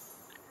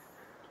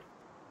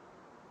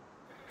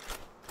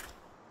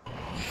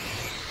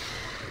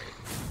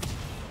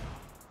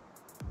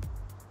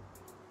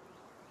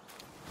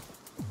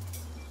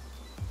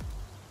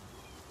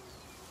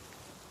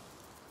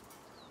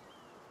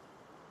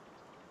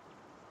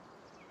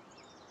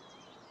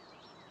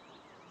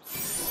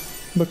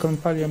 Bakalım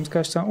palyamız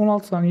kaç tane?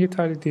 16 tane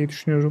yeterli diye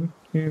düşünüyorum.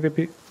 Yine de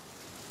bir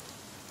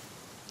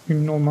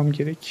ünlü olmam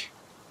gerek.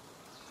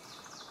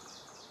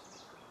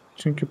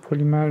 Çünkü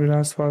polimer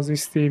biraz fazla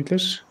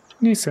isteyebilir.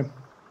 Neyse.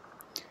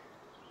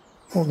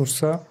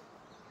 Olursa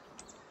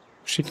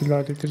bu şekilde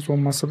hallederiz.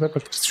 Olmazsa da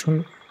bakarız.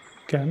 Şunu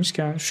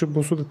gelmişken şu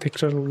boss'u da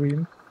tekrar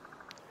alayım.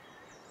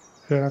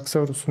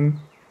 Relaxarus'un.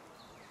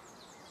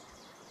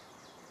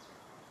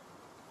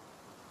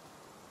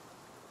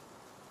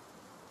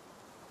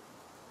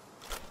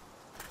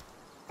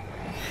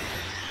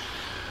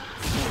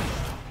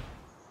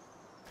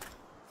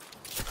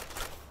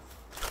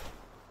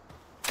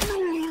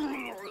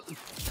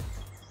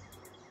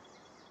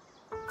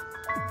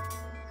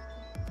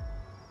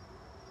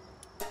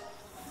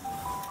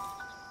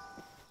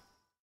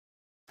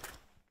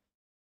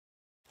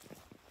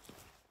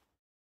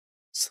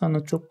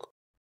 Sana çok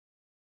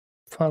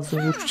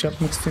fazla vuruş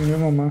yapmak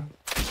istemiyorum ama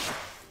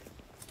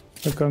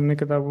bakalım ne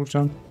kadar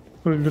vuracağım.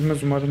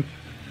 Öldürmez umarım.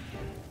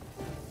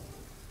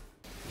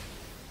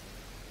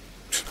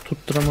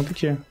 Tutturamadı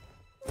ki.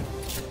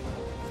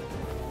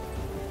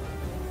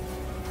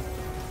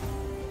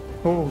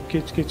 Oo,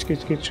 geç.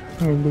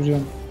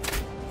 Öldüreceğim.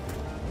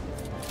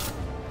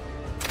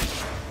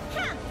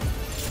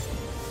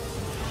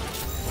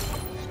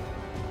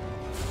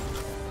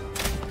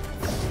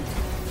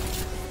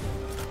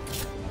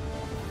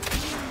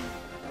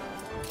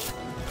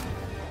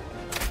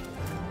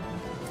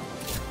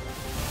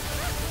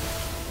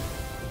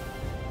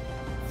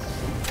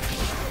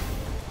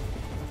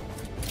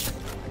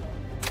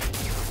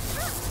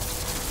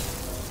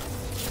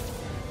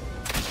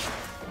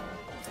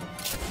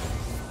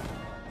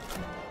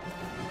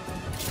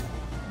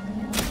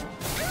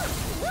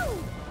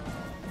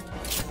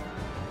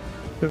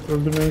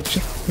 Öldürmek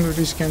için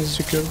böyle işkence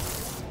çekiyorum.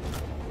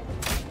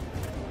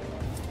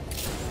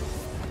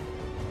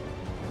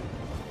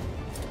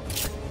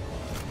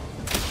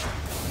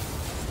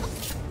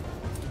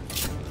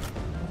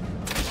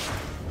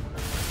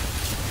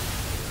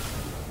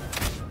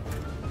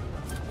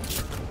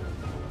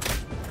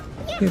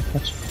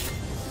 Yeter.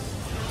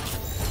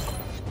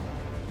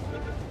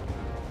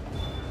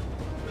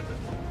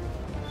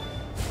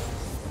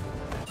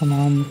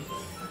 Tamam.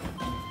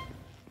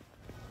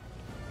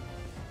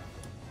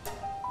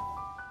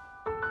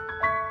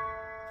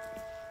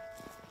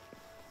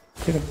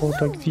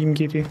 Teleporta gideyim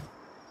geri.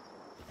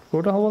 Bu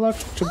arada havalar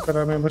çok çabuk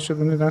kararmaya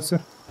başladı nedense.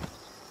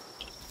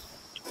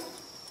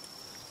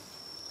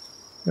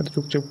 Ya da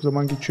çok çabuk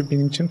zaman geçiyor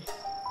benim için.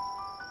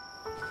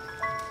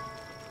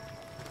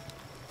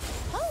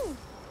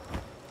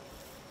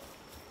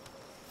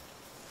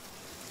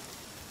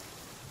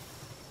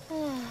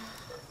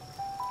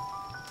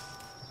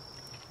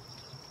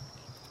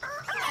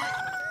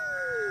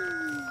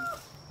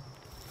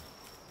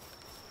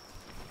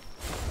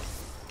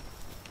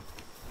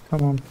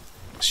 Tamam.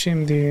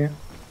 Şimdi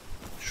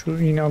şu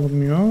iğne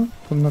alınmıyor.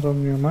 Bunlar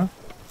alınmıyor ama.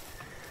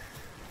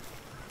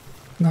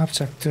 Ne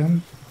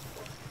yapacaktım?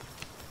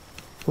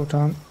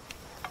 Buradan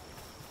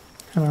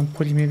hemen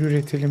polimeri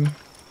üretelim.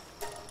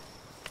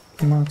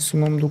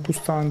 Maksimum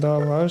 9 tane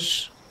daha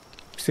var.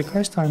 Bize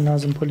kaç tane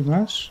lazım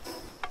polimer?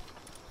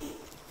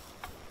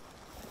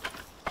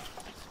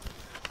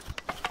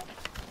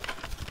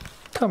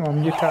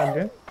 Tamam,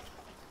 yeterli.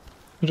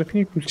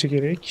 Rafine külçe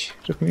gerek.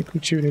 Rafine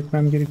külçe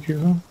üretmem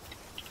gerekiyor.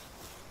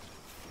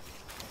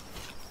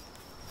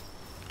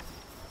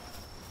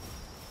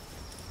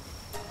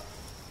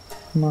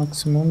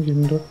 Maksimum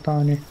 24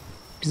 tane.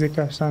 Bize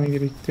kaç tane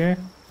gerekti?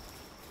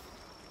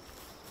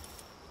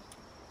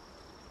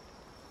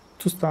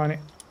 30 tane.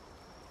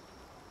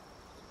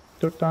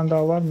 4 tane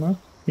daha var mı?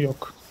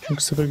 Yok.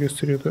 Çünkü 0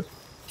 gösteriyordu.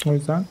 O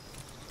yüzden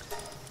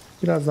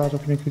biraz daha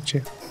rafine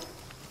külçe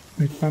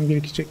üretmem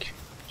gerekecek.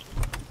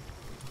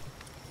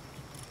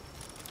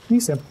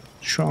 Neyse.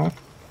 Şu an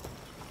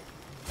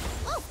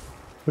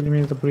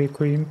polimeri de buraya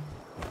koyayım.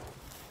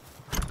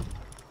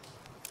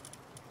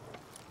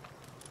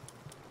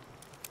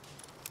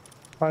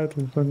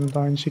 Palworld'larını da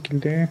aynı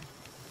şekilde.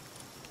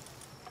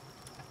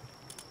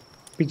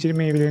 Beceri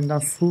meyvelerinden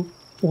su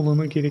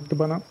olanı gerekli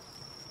bana.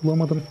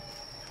 Bulamadım.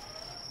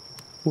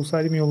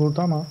 Bulsaydım iyi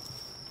olurdu ama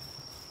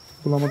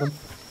bulamadım.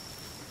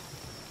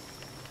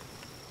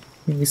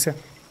 Neyse.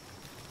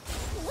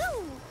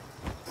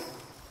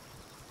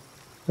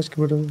 Başka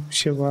burada bir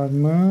şey var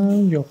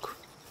mı? Yok.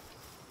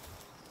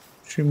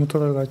 Şu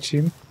yumurtaları da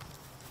açayım.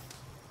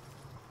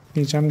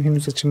 Diyeceğim,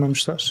 henüz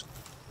açılmamışlar.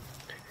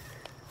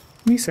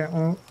 Neyse,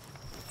 onu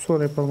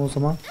sonra yapalım o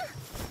zaman.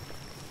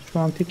 Şu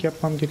an tek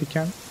yapmam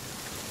gereken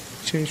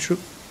şey şu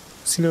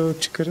silahı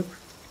çıkarıp,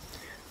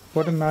 bu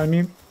arada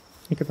mermim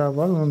ne kadar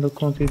var onu da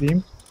kontrol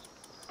edeyim.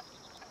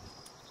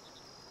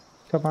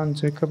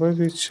 Tabanca, kabarık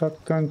ve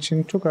şatkan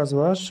için çok az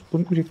var.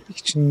 Bunu üretmek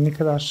için ne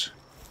kadar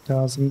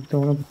lazım? Bir de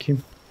ona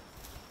bakayım.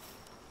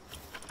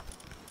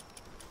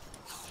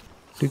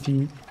 De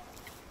değil.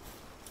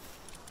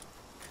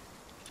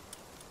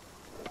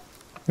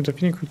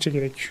 Rafine külçe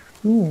gerek.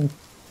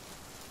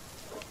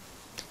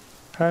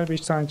 Her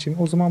 5 tane için.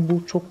 O zaman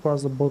bu çok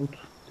fazla barut.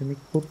 Demek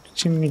barut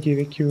için ne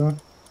gerekiyor?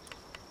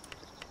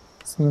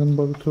 Sanırım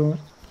barutu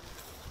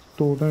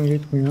doğrudan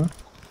üretmiyor.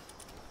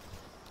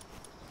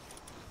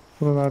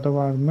 Buralarda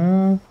var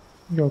mı?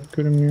 Yok,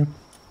 görünmüyor.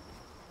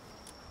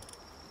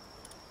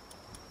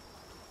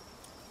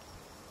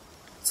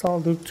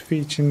 Saldırı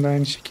tüfeği için de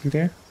aynı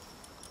şekilde.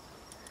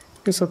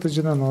 Ya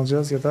satıcıdan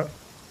alacağız ya da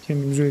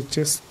kendimiz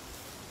üreteceğiz.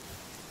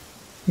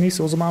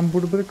 Neyse, o zaman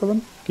burada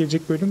bırakalım.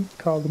 Gelecek bölüm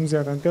kaldığımız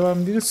yerden devam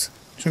ederiz.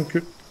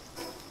 Çünkü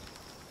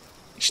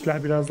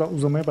işler biraz daha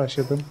uzamaya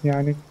başladı.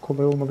 Yani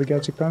kolay olmadı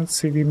gerçekten.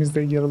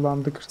 Seviyemizde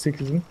yaralandı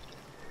 48'in.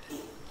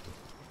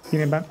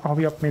 Yine ben av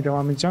yapmaya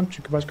devam edeceğim.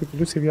 Çünkü başka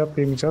türlü seviye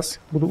atlayamayacağız.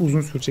 Bu da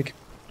uzun sürecek.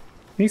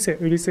 Neyse,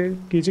 öyleyse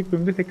gelecek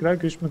bölümde tekrar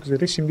görüşmek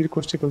üzere. Şimdilik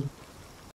hoşçakalın.